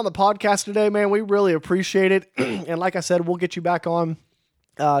for coming on the podcast today, man. We really appreciate it. And like I said, we'll get you back on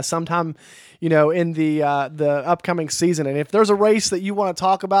sometime, in the upcoming season. And if there's a race that you want to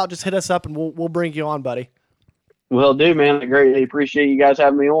talk about, just hit us up and we'll bring you on, buddy. Will do, man. I greatly appreciate you guys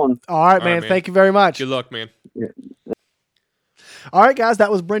having me on. All right, man. Thank you very much. Good luck, man. Yeah. All right, guys. That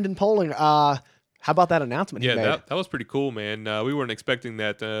was Brenden Poling. How about that announcement he made? That was pretty cool, man. We weren't expecting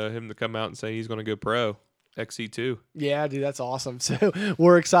that him to come out and say he's going to go pro XC2. Yeah, dude, that's awesome. So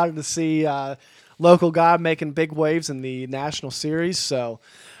we're excited to see local guy making big waves in the national series. So,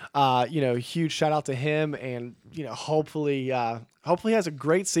 huge shout out to him, and hopefully he has a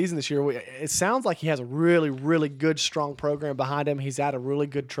great season this year. It sounds like he has a really, really good, strong program behind him. He's at a really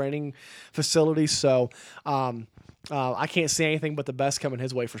good training facility. So, I can't see anything but the best coming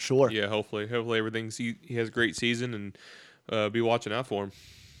his way for sure. Yeah, hopefully he has a great season, and be watching out for him.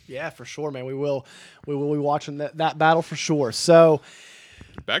 Yeah, for sure, man. We will be watching that battle for sure. So,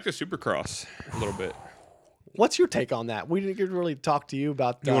 back to Supercross a little bit. What's your take on that? We didn't get to really talk to you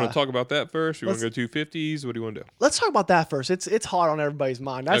about. You want to talk about that first? You want to go 250s? What do you want to do? Let's talk about that first. It's hot on everybody's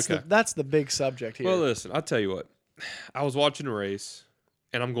mind. That's the big subject here. Well, listen, I'll tell you what. I was watching a race,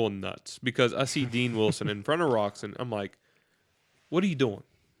 and I'm going nuts because I see Dean Wilson in front of Roxon. I'm like, what are you doing?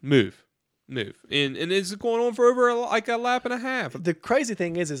 Move. And it's going on for over a lap and a half. The crazy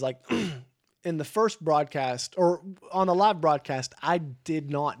thing is like in the first broadcast or on the live broadcast, I did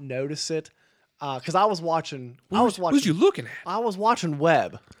not notice it. Because I was watching. What was you looking at? I was watching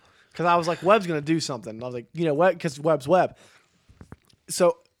Webb. Because I was like, Webb's going to do something. I was like, Webb, because Webb's Webb.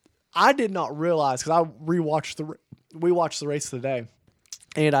 So I did not realize, because we watched the race today,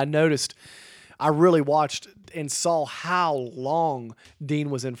 and I noticed, I really watched and saw how long Dean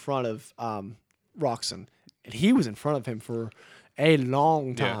was in front of Roxon. And he was in front of him for a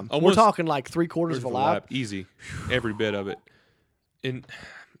long time. Yeah, we're talking like 3/4 of a lap. Easy. Every bit of it. And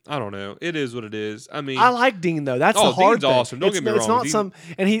I don't know. It is what it is. I mean, I like Dean though. That's the hard Dean's thing. Awesome. Don't get me wrong.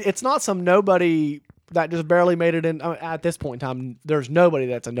 It's not some nobody that just barely made it in. At this point in time, there's nobody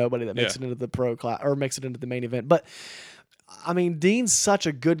that's a nobody that makes it into the pro class or makes it into the main event. But I mean, Dean's such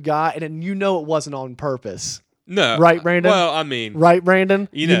a good guy, and it wasn't on purpose. No. Right, Brenden? Well, I mean. Right, Brenden?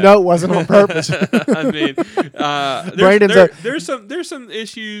 You know it wasn't on purpose. I mean, there's some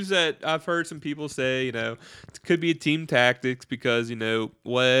issues that I've heard some people say, it could be a team tactics because,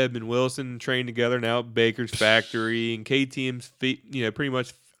 Webb and Wilson train together now at Baker's factory, and KTM's pretty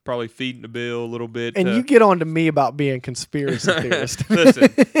much probably feeding the bill a little bit. And you get on to me about being conspiracy theorist.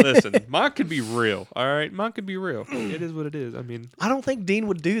 Listen, mine could be real, all right? Mine could be real. It is what it is. I mean. I don't think Dean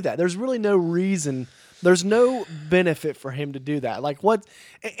would do that. There's really no reason. There's no benefit for him to do that. Like what?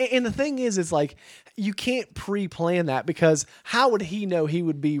 And the thing is like you can't pre-plan that because how would he know he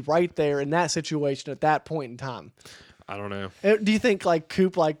would be right there in that situation at that point in time? I don't know. Do you think like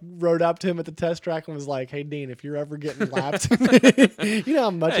Coop rode up to him at the test track and was like, "Hey Dean, if you're ever getting lapped, you know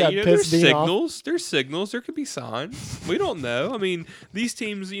how much I pissed Dean off." There's signals. There could be signs. We don't know. I mean, these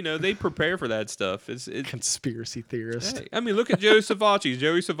teams, they prepare for that stuff. It's conspiracy theorist. Hey, I mean, look at Joey Savacci.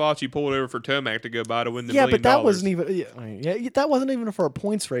 Joey Savacci pulled over for Tomac to go by to win the $1 million. Yeah, but that wasn't even. Yeah, that wasn't even for a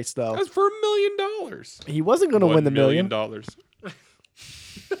points race though. That was for $1 million. He wasn't going to win the $1 million.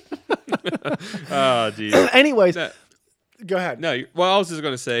 Oh, geez. Anyways. Go ahead. No, I was just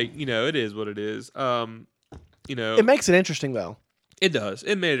going to say, it is what it is. It makes it interesting, though. It does.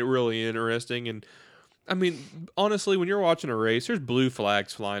 It made it really interesting. And, I mean, honestly, when you're watching a race, there's blue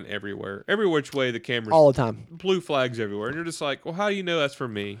flags flying everywhere. Every which way the camera's... All the time. Blue flags everywhere. And you're just like, well, how do you know that's for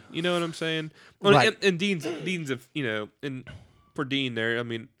me? You know what I'm saying? Right. And Dean's, and for Dean there, I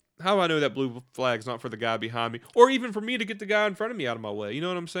mean, how do I know that blue flag's not for the guy behind me? Or even for me to get the guy in front of me out of my way? You know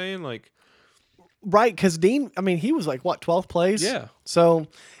what I'm saying? Like... Right, because Dean, I mean, he was like, 12th place? Yeah. So,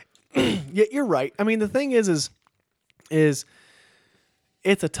 yeah, you're right. I mean, the thing is it's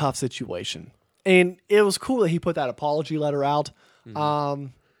a tough situation. And it was cool that he put that apology letter out. Mm-hmm.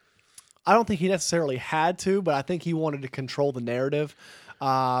 I don't think he necessarily had to, but I think he wanted to control the narrative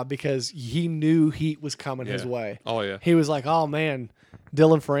because he knew heat was coming his way. Oh, yeah. He was like, oh, man,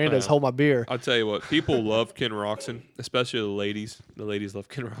 Dylan Ferrandis, hold my beer. I'll tell you what, people love Ken Roczen, especially the ladies. The ladies love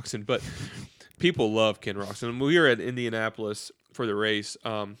Ken Roczen, but... People love Ken Roczen. When we were at Indianapolis for the race,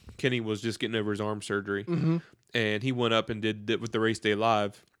 Kenny was just getting over his arm surgery, and he went up and did it with the Race Day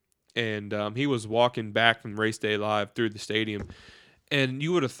Live, and he was walking back from Race Day Live through the stadium, and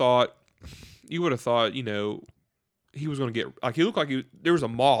you would have thought, he was going to get he looked like there was a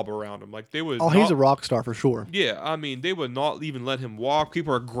mob around him, like they was. Oh, he's a rock star for sure. Yeah, I mean they would not even let him walk.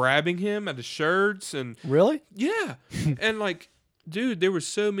 People are grabbing him at the shirts and really, yeah, and like. Dude, there were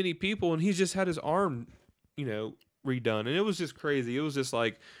so many people, and he just had his arm, redone, and it was just crazy. It was just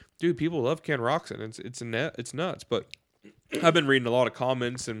like, dude, people love Ken Roczen. It's nuts. But I've been reading a lot of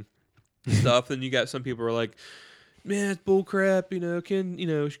comments and stuff, and you got some people who are like, man, it's bull crap,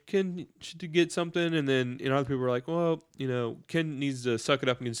 Ken should get something, and then other people are like, well, Ken needs to suck it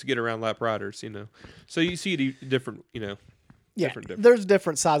up and just get around lap riders, So you see different, different. There's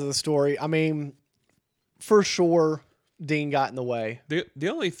different sides of the story. I mean, for sure, Dean got in the way. The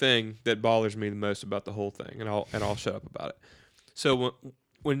only thing that bothers me the most about the whole thing, and I'll shut up about it. So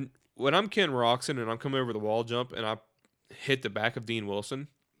when I'm Ken Roxon and I'm coming over the wall jump and I hit the back of Dean Wilson,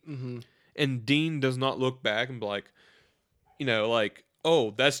 and Dean does not look back and be like,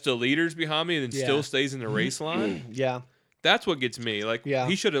 oh, that's the leaders behind me, and then still stays in the race line. Yeah. That's what gets me.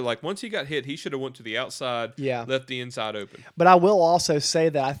 He should have, once he got hit, he should have went to the outside, left the inside open. But I will also say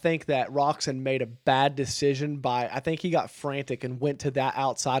that I think that Roxon made a bad decision I think he got frantic and went to that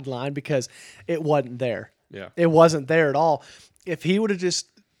outside line because it wasn't there. Yeah. It wasn't there at all. If he would have just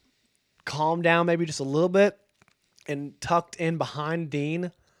calmed down maybe just a little bit and tucked in behind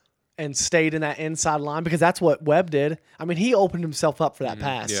Dean and stayed in that inside line, because that's what Webb did. I mean, he opened himself up for that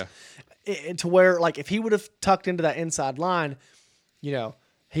pass. Yeah. To where, if he would have tucked into that inside line,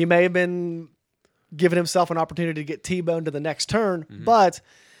 he may have been giving himself an opportunity to get T-boned to the next turn. But,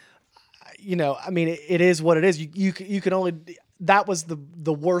 I mean, it is what it is. You can only – that was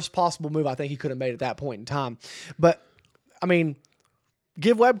the worst possible move I think he could have made at that point in time. But, I mean –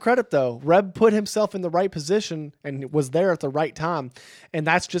 give Webb credit, though. Webb put himself in the right position and was there at the right time. And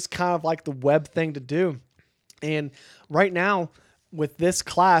that's just kind of like the Webb thing to do. And right now, with this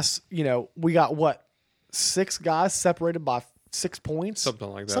class, we got, 6 guys separated by 6 points?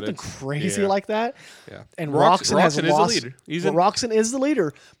 Something like that. Something crazy like that. Yeah. And Roxon has lost. Is the leader. Roxon is the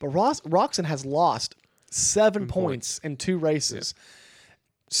leader, but Roxon has lost 7 points in 2 races. Yeah.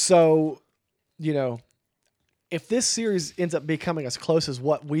 So, if this series ends up becoming as close as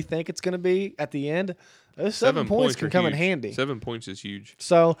what we think it's going to be at the end, those 7 points can come in handy. 7 points is huge.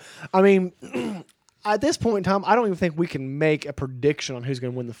 So, I mean, at this point in time, I don't even think we can make a prediction on who's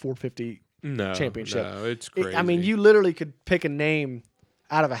going to win the 450 championship. No, it's crazy. I mean, you literally could pick a name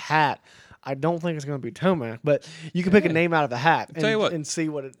out of a hat. I don't think it's going to be Tomac, but you can pick a name out of a hat and see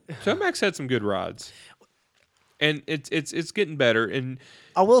what it. Tomac's had some good rides, and it's getting better. And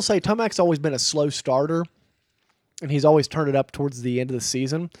I will say, Tomac's always been a slow starter. And he's always turned it up towards the end of the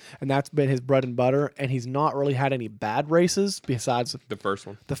season, and that's been his bread and butter. And he's not really had any bad races besides the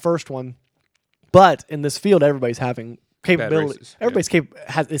first one. But in this field, everybody's having capability. Everybody's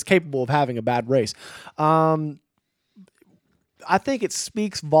is capable of having a bad race. I think it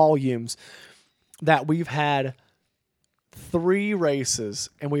speaks volumes that we've had 3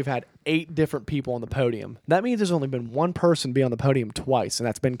 races and we've had 8 different people on the podium. That means there's only been one person be on the podium twice, and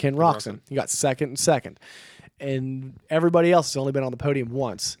that's been Ken Roxon. He got second and second. And everybody else has only been on the podium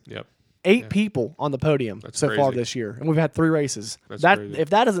once. Yep. 8 people on the podium far this year, and we've had 3 races. Crazy. If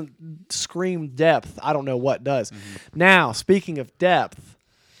that doesn't scream depth, I don't know what does. Now, speaking of depth,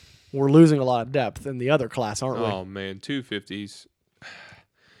 we're losing a lot of depth in the other class, aren't we? Oh man, 250s.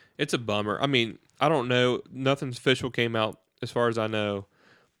 It's a bummer. I mean, I don't know. Nothing's official came out, as far as I know.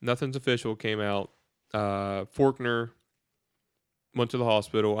 Nothing's official came out. Faulkner went to the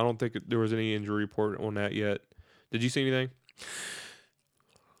hospital. I don't think there was any injury report on that yet. Did you see anything?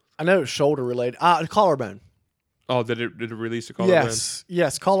 I know it's shoulder related. Collarbone. Oh, did it release a collarbone?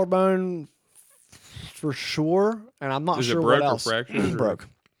 Yes, collarbone for sure. And I'm not sure what else. Is it broke or fractured? Broke.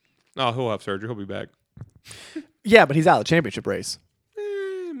 Oh, he'll have surgery. He'll be back. Yeah, but he's out of the championship race.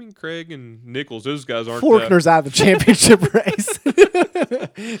 I mean, Craig and Nichols, those guys aren't. Faulkner's out of the championship race.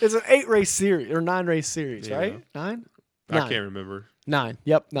 It's an 8-race series or 9-race series, right? 9? I can't remember. 9.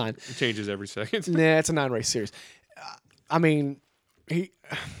 Yep, 9. It changes every second. Nah, it's a 9-race series. I mean,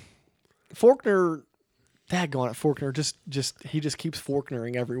 Faulkner, daggone it, Faulkner he just keeps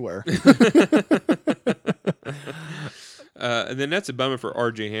Faulknering everywhere. And then that's a bummer for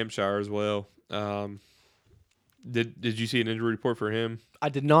R.J. Hampshire as well. Did you see an injury report for him? I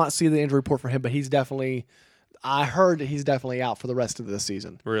did not see the injury report for him, but I heard that he's definitely out for the rest of the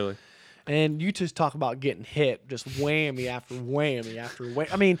season. Really? And you just talk about getting hit, just whammy after whammy after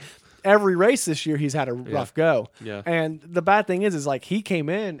whammy. I mean, every race this year he's had a rough go. Yeah. And the bad thing is he came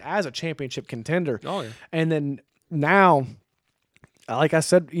in as a championship contender. Oh, yeah. And then now, like I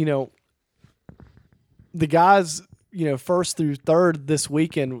said, the guys, first through third this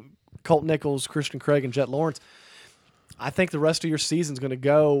weekend, Colt Nichols, Christian Craig, and Jet Lawrence, I think the rest of your season is going to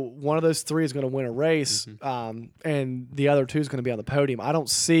go. One of those 3 is going to win a race, and the other 2 is going to be on the podium. I don't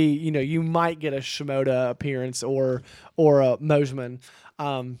see, you might get a Shimoda appearance or a Mosman.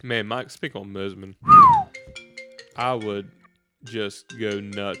 Man, Mike, speak on Mosman. I would just go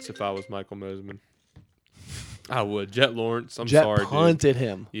nuts if I was Michael Mosman. I would. Jet Lawrence. I'm Jet sorry, punted dude.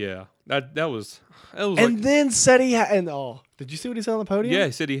 him. Yeah, that was And like, then said he had. And did you see what he said on the podium? yeah.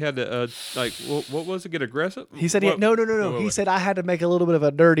 He said he had to like what was it? Get aggressive. He said, What- no. wait, He wait. said, I had to make a little bit of a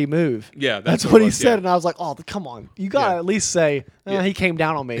dirty move. Yeah, That's what it he was, said. yeah. And I was like, oh, come on. You got to Yeah. at least say, Yeah. he came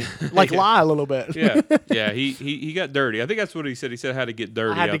down on me. Like, lie a little bit. Yeah. He got dirty. I think that's what he said. He said I had to get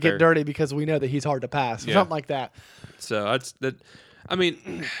dirty. I had to out get there. dirty because we know that he's hard to pass. Or Yeah. something like that. So that's that. I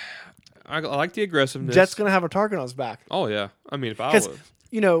mean, I like the aggressiveness. Jet's going to have a target on his back. Oh yeah. I mean, if I Because,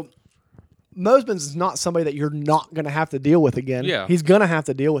 was, Mosman's is not somebody that you're not going to have to deal with again. Yeah. He's going to have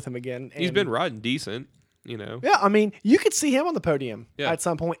to deal with him again. he's And- been riding decent. Yeah, I mean, you could see him on the podium Yeah. at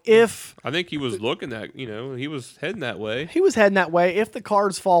some point if I think he was looking at. He was heading that way. he was heading that way. If the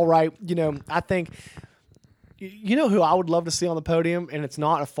cards fall right, I think. You know who I would love to see on the podium, and it's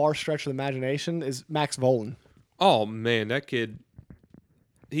not a far stretch of the imagination, is Max Volan. Oh man, that kid.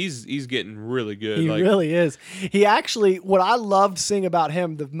 He's getting really good. He like, really is. He actually, what I loved seeing about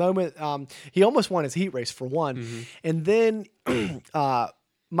him, the moment he almost won his heat race for one, Mm-hmm. and then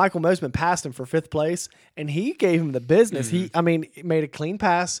Michael Mosman passed him for 5th place, and he gave him the business. Mm-hmm. He made a clean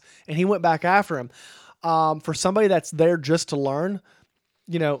pass, and he went back after him. For somebody that's there just to learn,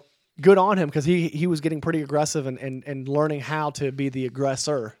 good on him because he was getting pretty aggressive and learning how to be the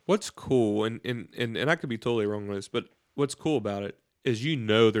aggressor. What's cool, and I could be totally wrong with this, but what's cool about it is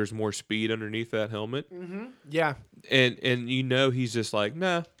there's more speed underneath that helmet. Yeah. And he's just like,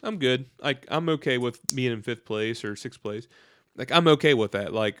 nah, I'm good. Like, I'm okay with being in 5th place or 6th place. Like, I'm okay with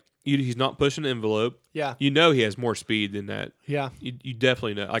that. Like, he's not pushing the envelope. Yeah. He has more speed than that. Yeah. You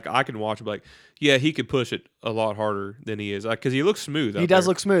definitely know. Like, I can watch him like, yeah, he could push it a lot harder than he is. Because he looks smooth out He does there.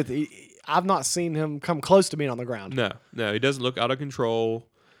 look smooth. I've not seen him come close to being on the ground. No, he doesn't look out of control,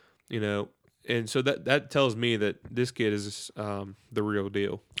 And so that tells me that this kid is the real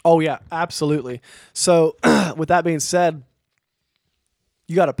deal. Oh, yeah, absolutely. So, with that being said,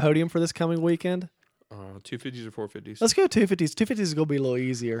 you got a podium for this coming weekend? 250s or 450s? Let's go 250s. 250s is going to be a little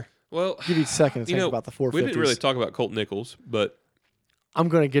easier. Well, Give you a second to think about the 450s. we didn't really talk about Colt Nichols, but I'm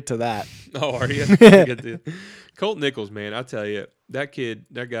going to get to that. oh, are you? Colt Nichols, man, I tell you, that kid,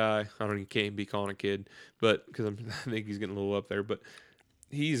 that guy, I don't even can't be calling a kid, but because I think he's getting a little up there, but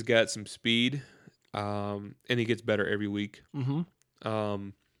he's got some speed, and he gets better every week. Mm-hmm.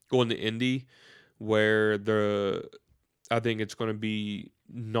 Going to Indy, where I think it's going to be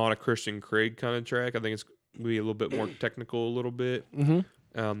not a Christian Craig kind of track. I think it's going to be a little bit more technical, a little bit.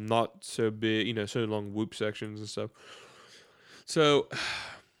 Mm-hmm. Not so big, so long whoop sections and stuff. So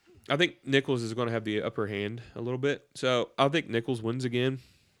I think Nichols is going to have the upper hand a little bit. So I think Nichols wins again,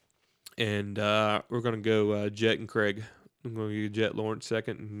 and we're going to go Jet and Craig. I'm going to go Jet Lawrence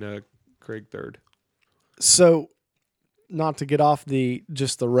second and Craig third. So, not to get off the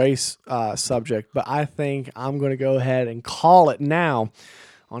race subject, but I think I'm going to go ahead and call it now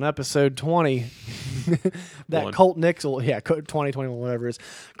on episode 20 that One. Colt Nichols, 2021, whatever it is,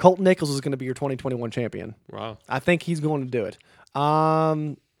 Colt Nichols is going to be your 2021 champion. Wow. I think he's going to do it.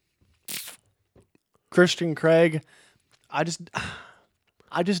 Christian Craig, I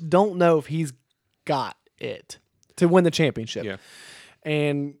just don't know if he's got it to win the championship. Yeah.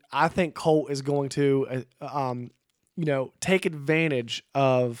 And I think Colt is going to, take advantage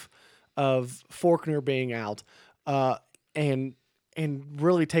of Faulkner being out, and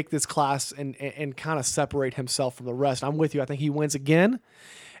really take this class and kind of separate himself from the rest. I'm with you. I think he wins again,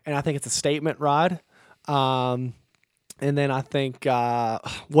 and I think it's a statement ride. And then I think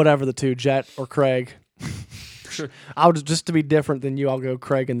whatever the two, Jet or Craig. I'll just to be different than you, I'll go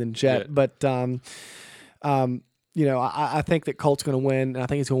Craig and then Jet. Yeah. But I think that Colt's going to win, and I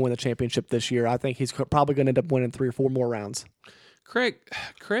think he's going to win the championship this year. I think he's probably going to end up winning 3 or 4 more rounds.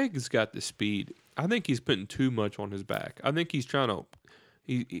 Craig's got the speed. I think he's putting too much on his back. I think he's trying to.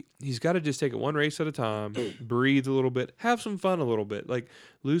 He's got to just take it one race at a time, breathe a little bit, have some fun a little bit, like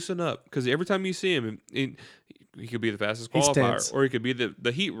loosen up. Because every time you see him, he could be the fastest qualifier, or he could be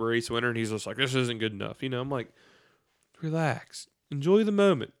the heat race winner, and he's just like, this isn't good enough. I'm like, relax, enjoy the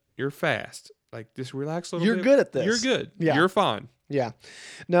moment. You're fast. Like, just relax a little bit. You're good at this. You're good. Yeah. You're fine. Yeah.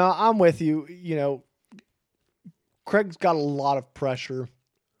 No, I'm with you. Craig's got a lot of pressure,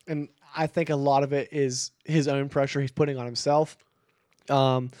 and I think a lot of it is his own pressure he's putting on himself.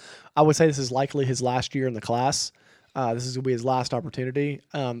 I would say this is likely his last year in the class. This is going to be his last opportunity.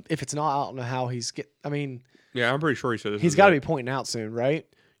 If it's not, I don't know how Yeah, I'm pretty sure he said this. he's got to be pointing out soon, right?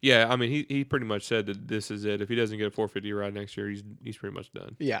 Yeah, I mean, he pretty much said that this is it. If he doesn't get a 450 ride next year, he's pretty much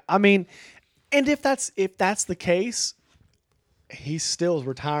done. Yeah. I mean, and if that's the case, he still is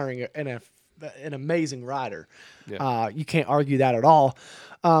retiring an amazing rider. Yeah. You can't argue that at all.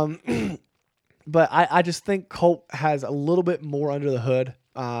 But I just think Colt has a little bit more under the hood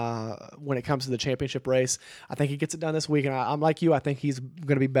when it comes to the championship race. I think he gets it done this week, and I'm like you. I think he's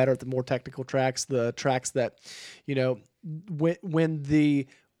going to be better at the more technical tracks, the tracks that, when the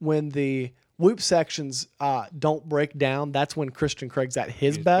whoop sections don't break down, that's when Christian Craig's at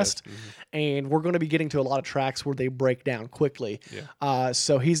his best. Mm-hmm. And we're going to be getting to a lot of tracks where they break down quickly. Yeah.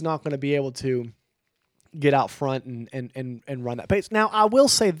 So he's not going to be able to get out front and run that pace. Now, I will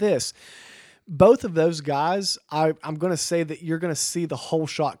say this. Both of those guys, I'm going to say that you're going to see the whole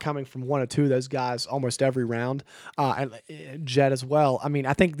shot coming from one or two of those guys almost every round, and Jet as well. I mean,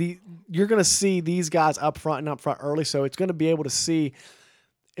 I think you're going to see these guys up front early, so it's going to be able to see.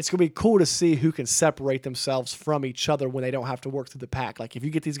 It's going to be cool to see who can separate themselves from each other when they don't have to work through the pack. Like if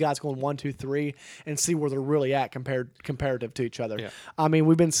you get these guys going 1, 2, 3, and see where they're really at comparative to each other. Yeah. I mean,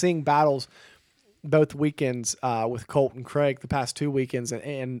 we've been seeing battles both weekends with Colt and Craig the past 2 weekends,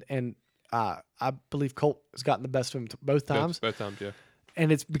 and I believe Colt has gotten the best of him both times. Both times, yeah.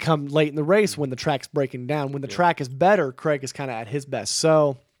 And it's become late in the race when the track's breaking down. When the track is better, Craig is kind of at his best.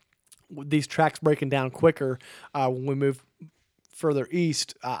 So these tracks breaking down quicker when we move further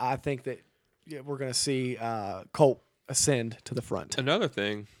east, I think that we're going to see Colt ascend to the front. Another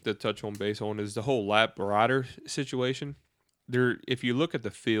thing to touch on base on is the whole lap rider situation. If you look at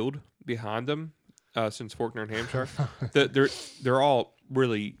the field behind them, since Faulkner and Hampshire, they're all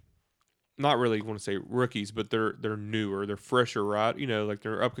really. Not really want to say rookies, but they're newer, they're fresher like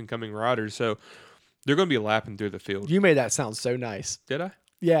they're up and coming riders. So they're going to be lapping through the field. You made that sound so nice. Did I?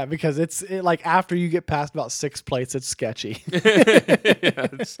 Yeah, because it's like after you get past about 6 plates, it's sketchy. Yeah,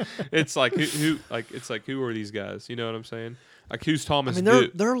 it's like who are these guys? You know what I'm saying? Like who's Thomas? I mean,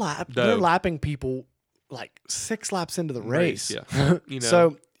 they're lapping people like 6 laps into the race. Yeah,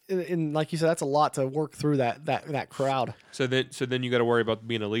 So. And like you said, that's a lot to work through that crowd. So then you got to worry about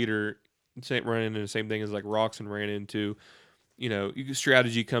being a leader. Running into the same thing as like Roxon ran into.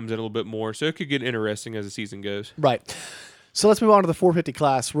 Strategy comes in a little bit more, so it could get interesting as the season goes. Right. So let's move on to the 450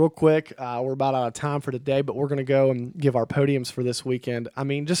 class real quick. We're about out of time for today, but we're going to go and give our podiums for this weekend. I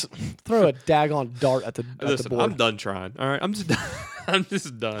mean, just throw a daggone dart at the board. I'm done trying. All right, I'm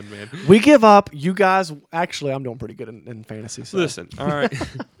just done, man. We give up. You guys, actually, I'm doing pretty good in fantasy. So. Listen, all right.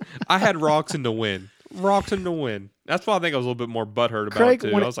 I had Roxon to win. That's why I think I was a little bit more butthurt about Craig,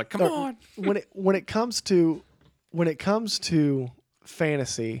 it too. I was like, come on. When it comes to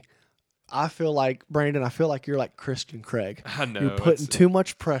fantasy, I feel like Brenden. I feel like you're like Christian Craig. I know you're putting too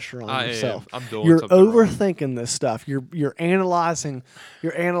much pressure on yourself. I'm doing you're something overthinking wrong. This stuff. You're analyzing.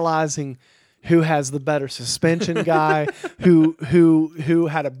 You're analyzing who has the better suspension guy, who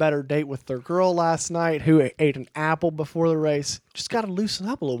had a better date with their girl last night, who ate an apple before the race. Just got to loosen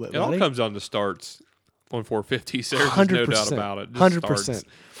up a little bit. It all comes down to starts on 450. So there's 100%, no doubt about it. 100%.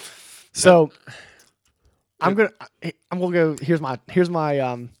 So I'm gonna go. Here's my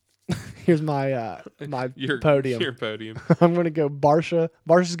podium. Your podium. I'm going to go Barsha.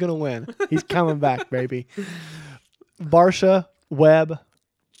 Barsha's going to win. He's coming back, baby. Barsha, Webb,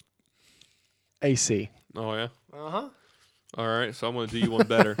 AC. Oh, yeah? Uh-huh. All right, so I'm going to do you one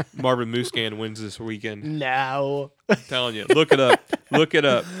better. Marvin Muscan wins this weekend. No. I'm telling you. Look it up.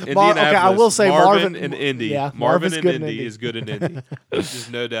 Indianapolis. Okay, I will say Marvin and Indy. Yeah, Marvin and Indy is good in Indy. There's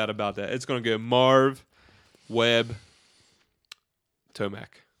just no doubt about that. It's going to go Marv, Webb, Tomac.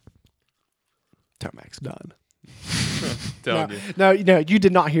 Tomac's done. Telling you. No, you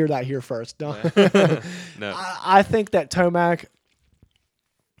did not hear that here first. No. No. I think that Tomac,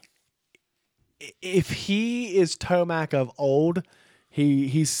 if he is Tomac of old,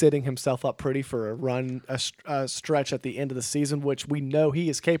 he's setting himself up pretty for a stretch at the end of the season, which we know he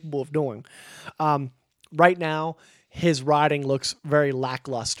is capable of doing. Right now, his riding looks very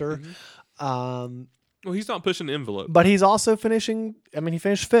lackluster. Mm-hmm. Well, he's not pushing the envelope. But he's also finishing, he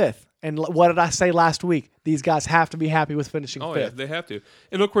finished 5th. And what did I say last week? These guys have to be happy with finishing 5th. Oh, yeah, they have to.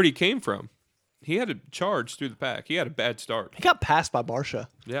 And look where he came from. He had to charge through the pack. He had a bad start. He got passed by Barsha.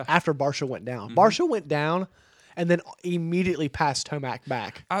 Yeah. After Barsha went down. Mm-hmm. Barsha went down and then immediately passed Tomac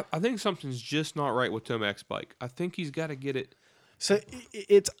back. I think something's just not right with Tomac's bike. I think he's got to get it. So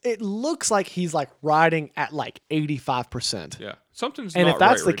it looks like he's like riding at like 85%. Yeah. Something's and not right. And if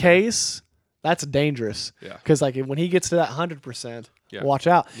that's the right case, that's dangerous. Yeah. Because like when he gets to that 100%, watch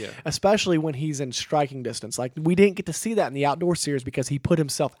out. Yeah. Especially when he's in striking distance. Like we didn't get to see that in the outdoor series because he put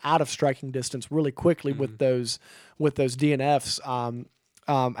himself out of striking distance really quickly with those DNFs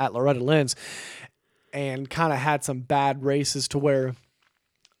at Loretta Lynn's, and kind of had some bad races to where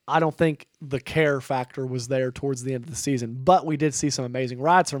I don't think the care factor was there towards the end of the season. But we did see some amazing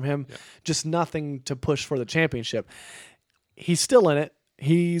rides from him, just nothing to push for the championship. He's still in it.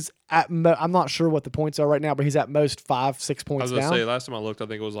 He's at I'm not sure what the points are right now, but he's at most 5-6 points I was going to down. say, last time I looked, I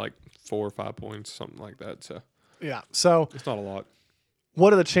think it was like 4 or 5 points, something like that. So Yeah. So it's not a lot.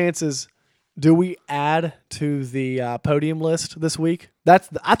 what are the chances? Do we add to the podium list this week?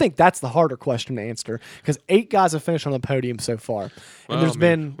 I think that's the harder question to answer because 8 guys have finished on the podium so far, and there's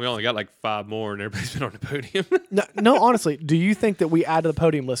been we only got like 5 more, and everybody's been on the podium. no. Honestly, do you think that we add to the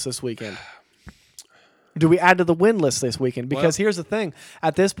podium list this weekend? Do we add to the win list this weekend? Because here's the thing: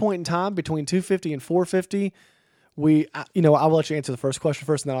 at this point in time, between 250 and 450, I'll let you answer the first question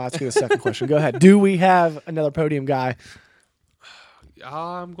first, and then I'll ask you the second question. Go ahead. Do we have another podium guy?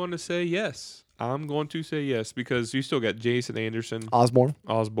 I'm going to say yes. Because you still got Jason Anderson, Osborne.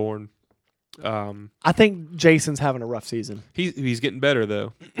 I I think Jason's having a rough season. He's getting better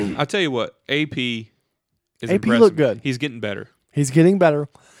though. I tell you what, AP is AP impressive. looked good. He's getting better. He's getting better.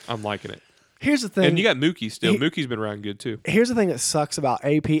 I'm liking it. Here's the thing. And you got Mookie still. Mookie's been around good too. Here's the thing that sucks about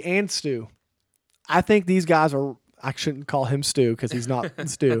AP and Stu. I think these guys are. I shouldn't call him Stu because he's not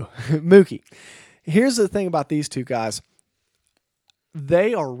Stu. Mookie. Here's the thing about these two guys.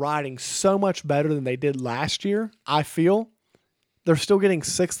 They are riding so much better than they did last year. I feel they're still getting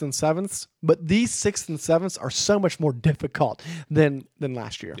 6th and 7ths, but these 6th and 7ths are so much more difficult than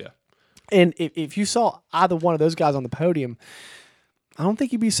last year. Yeah. And if you saw either one of those guys on the podium, I don't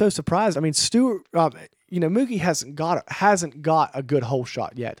think you'd be so surprised. I mean, Mookie hasn't got a good hole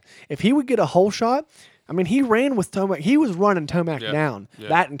shot yet. If he would get a hole shot, I mean, he ran with Tomac. He was running Tomac down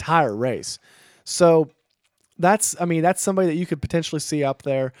that entire race. So that's somebody that you could potentially see up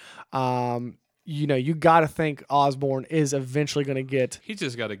there. You got to think Osborne is eventually going to get. He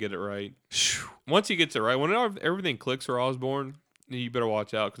just got to get it right. Once he gets it right, when everything clicks for Osborne, you better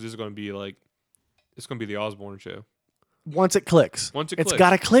watch out because it's going to be the Osborne show. Once it clicks, it's got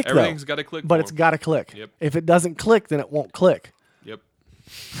to click. Everything's got to click, but it's got to click. Yep. If it doesn't click, then it won't click. Yep.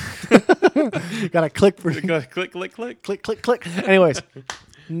 Got to click for click. Anyways,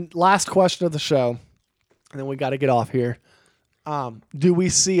 last question of the show, and then we got to get off here. Do we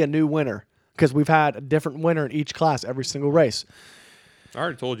see a new winner? Because we've had a different winner in each class every single race. I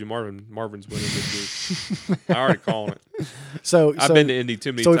already told you Marvin's winning this week. I already calling it. So I've been to Indy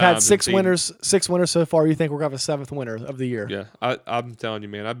too many times. So we've had 6 winners so far. You think we're gonna have a 7th winner of the year? Yeah, I'm telling you,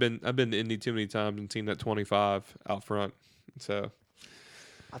 man. I've been to Indy too many times and seen that 25 out front. So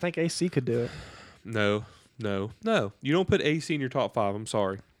I think AC could do it. No. You don't put AC in your top 5. I'm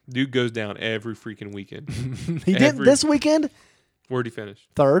sorry. Dude goes down every freaking weekend. He did this weekend? Where'd he finish?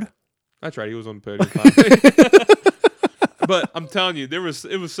 3rd. That's right. He was on the podium. But I'm telling you, it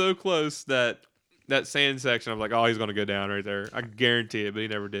was so close that sand section, I'm like, oh, he's going to go down right there. I guarantee it, but he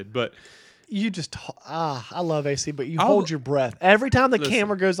never did. But you just, I love AC, but you hold your breath. Every time the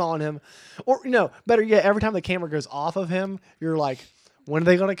camera goes on him, or, better yet, every time the camera goes off of him, you're like, when are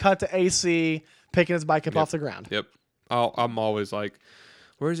they going to cut to AC picking his bike up off the ground? Yep. I'm always like,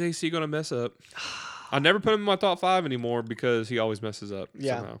 where's AC going to mess up? I never put him in my top 5 anymore because he always messes up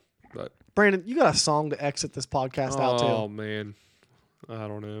somehow. But Brandon, you got a song to exit this podcast out to. Oh, man. I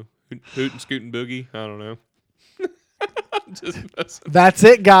don't know. Hoot and Scoot and Boogie? I don't know. That's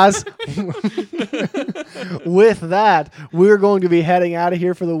it, guys. With that, we're going to be heading out of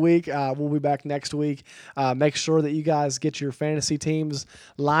here for the week. We'll be back next week. Make sure that you guys get your fantasy teams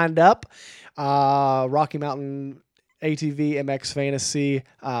lined up. Rocky Mountain ATV MX Fantasy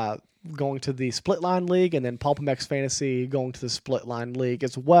going to the Split Line League, and then Pulp MX Fantasy going to the Split Line League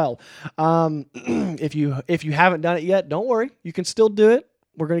as well. If you haven't done it yet, don't worry. You can still do it.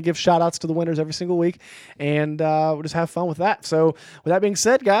 We're going to give shout-outs to the winners every single week, and we'll just have fun with that. So with that being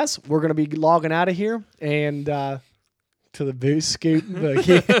said, guys, we're going to be logging out of here, and to the boost, scoot,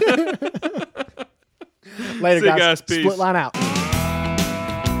 boogie. Later, see you guys. Peace. Split Line out.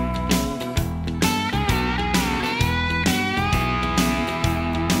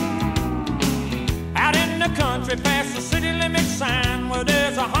 Country past the city limit sign where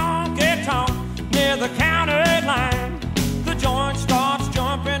there's a honky-tonk near the county line. The joint starts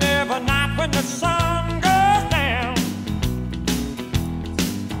jumping every night when the sun goes down.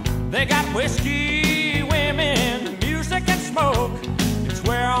 They got whiskey, women, music, and smoke. It's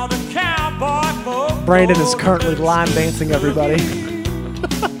where all the cowboy folk. Brandon is currently line dancing, everybody.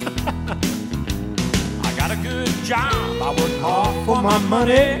 I got a good job. I work hard for my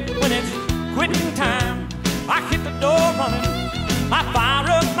money. When it's quitting time, I hit the door running. I fire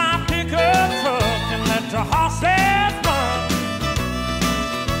up my pickup truck and let the horses run.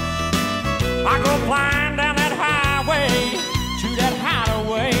 I go flying down that highway to that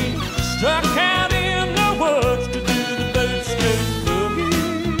hideaway, stuck out.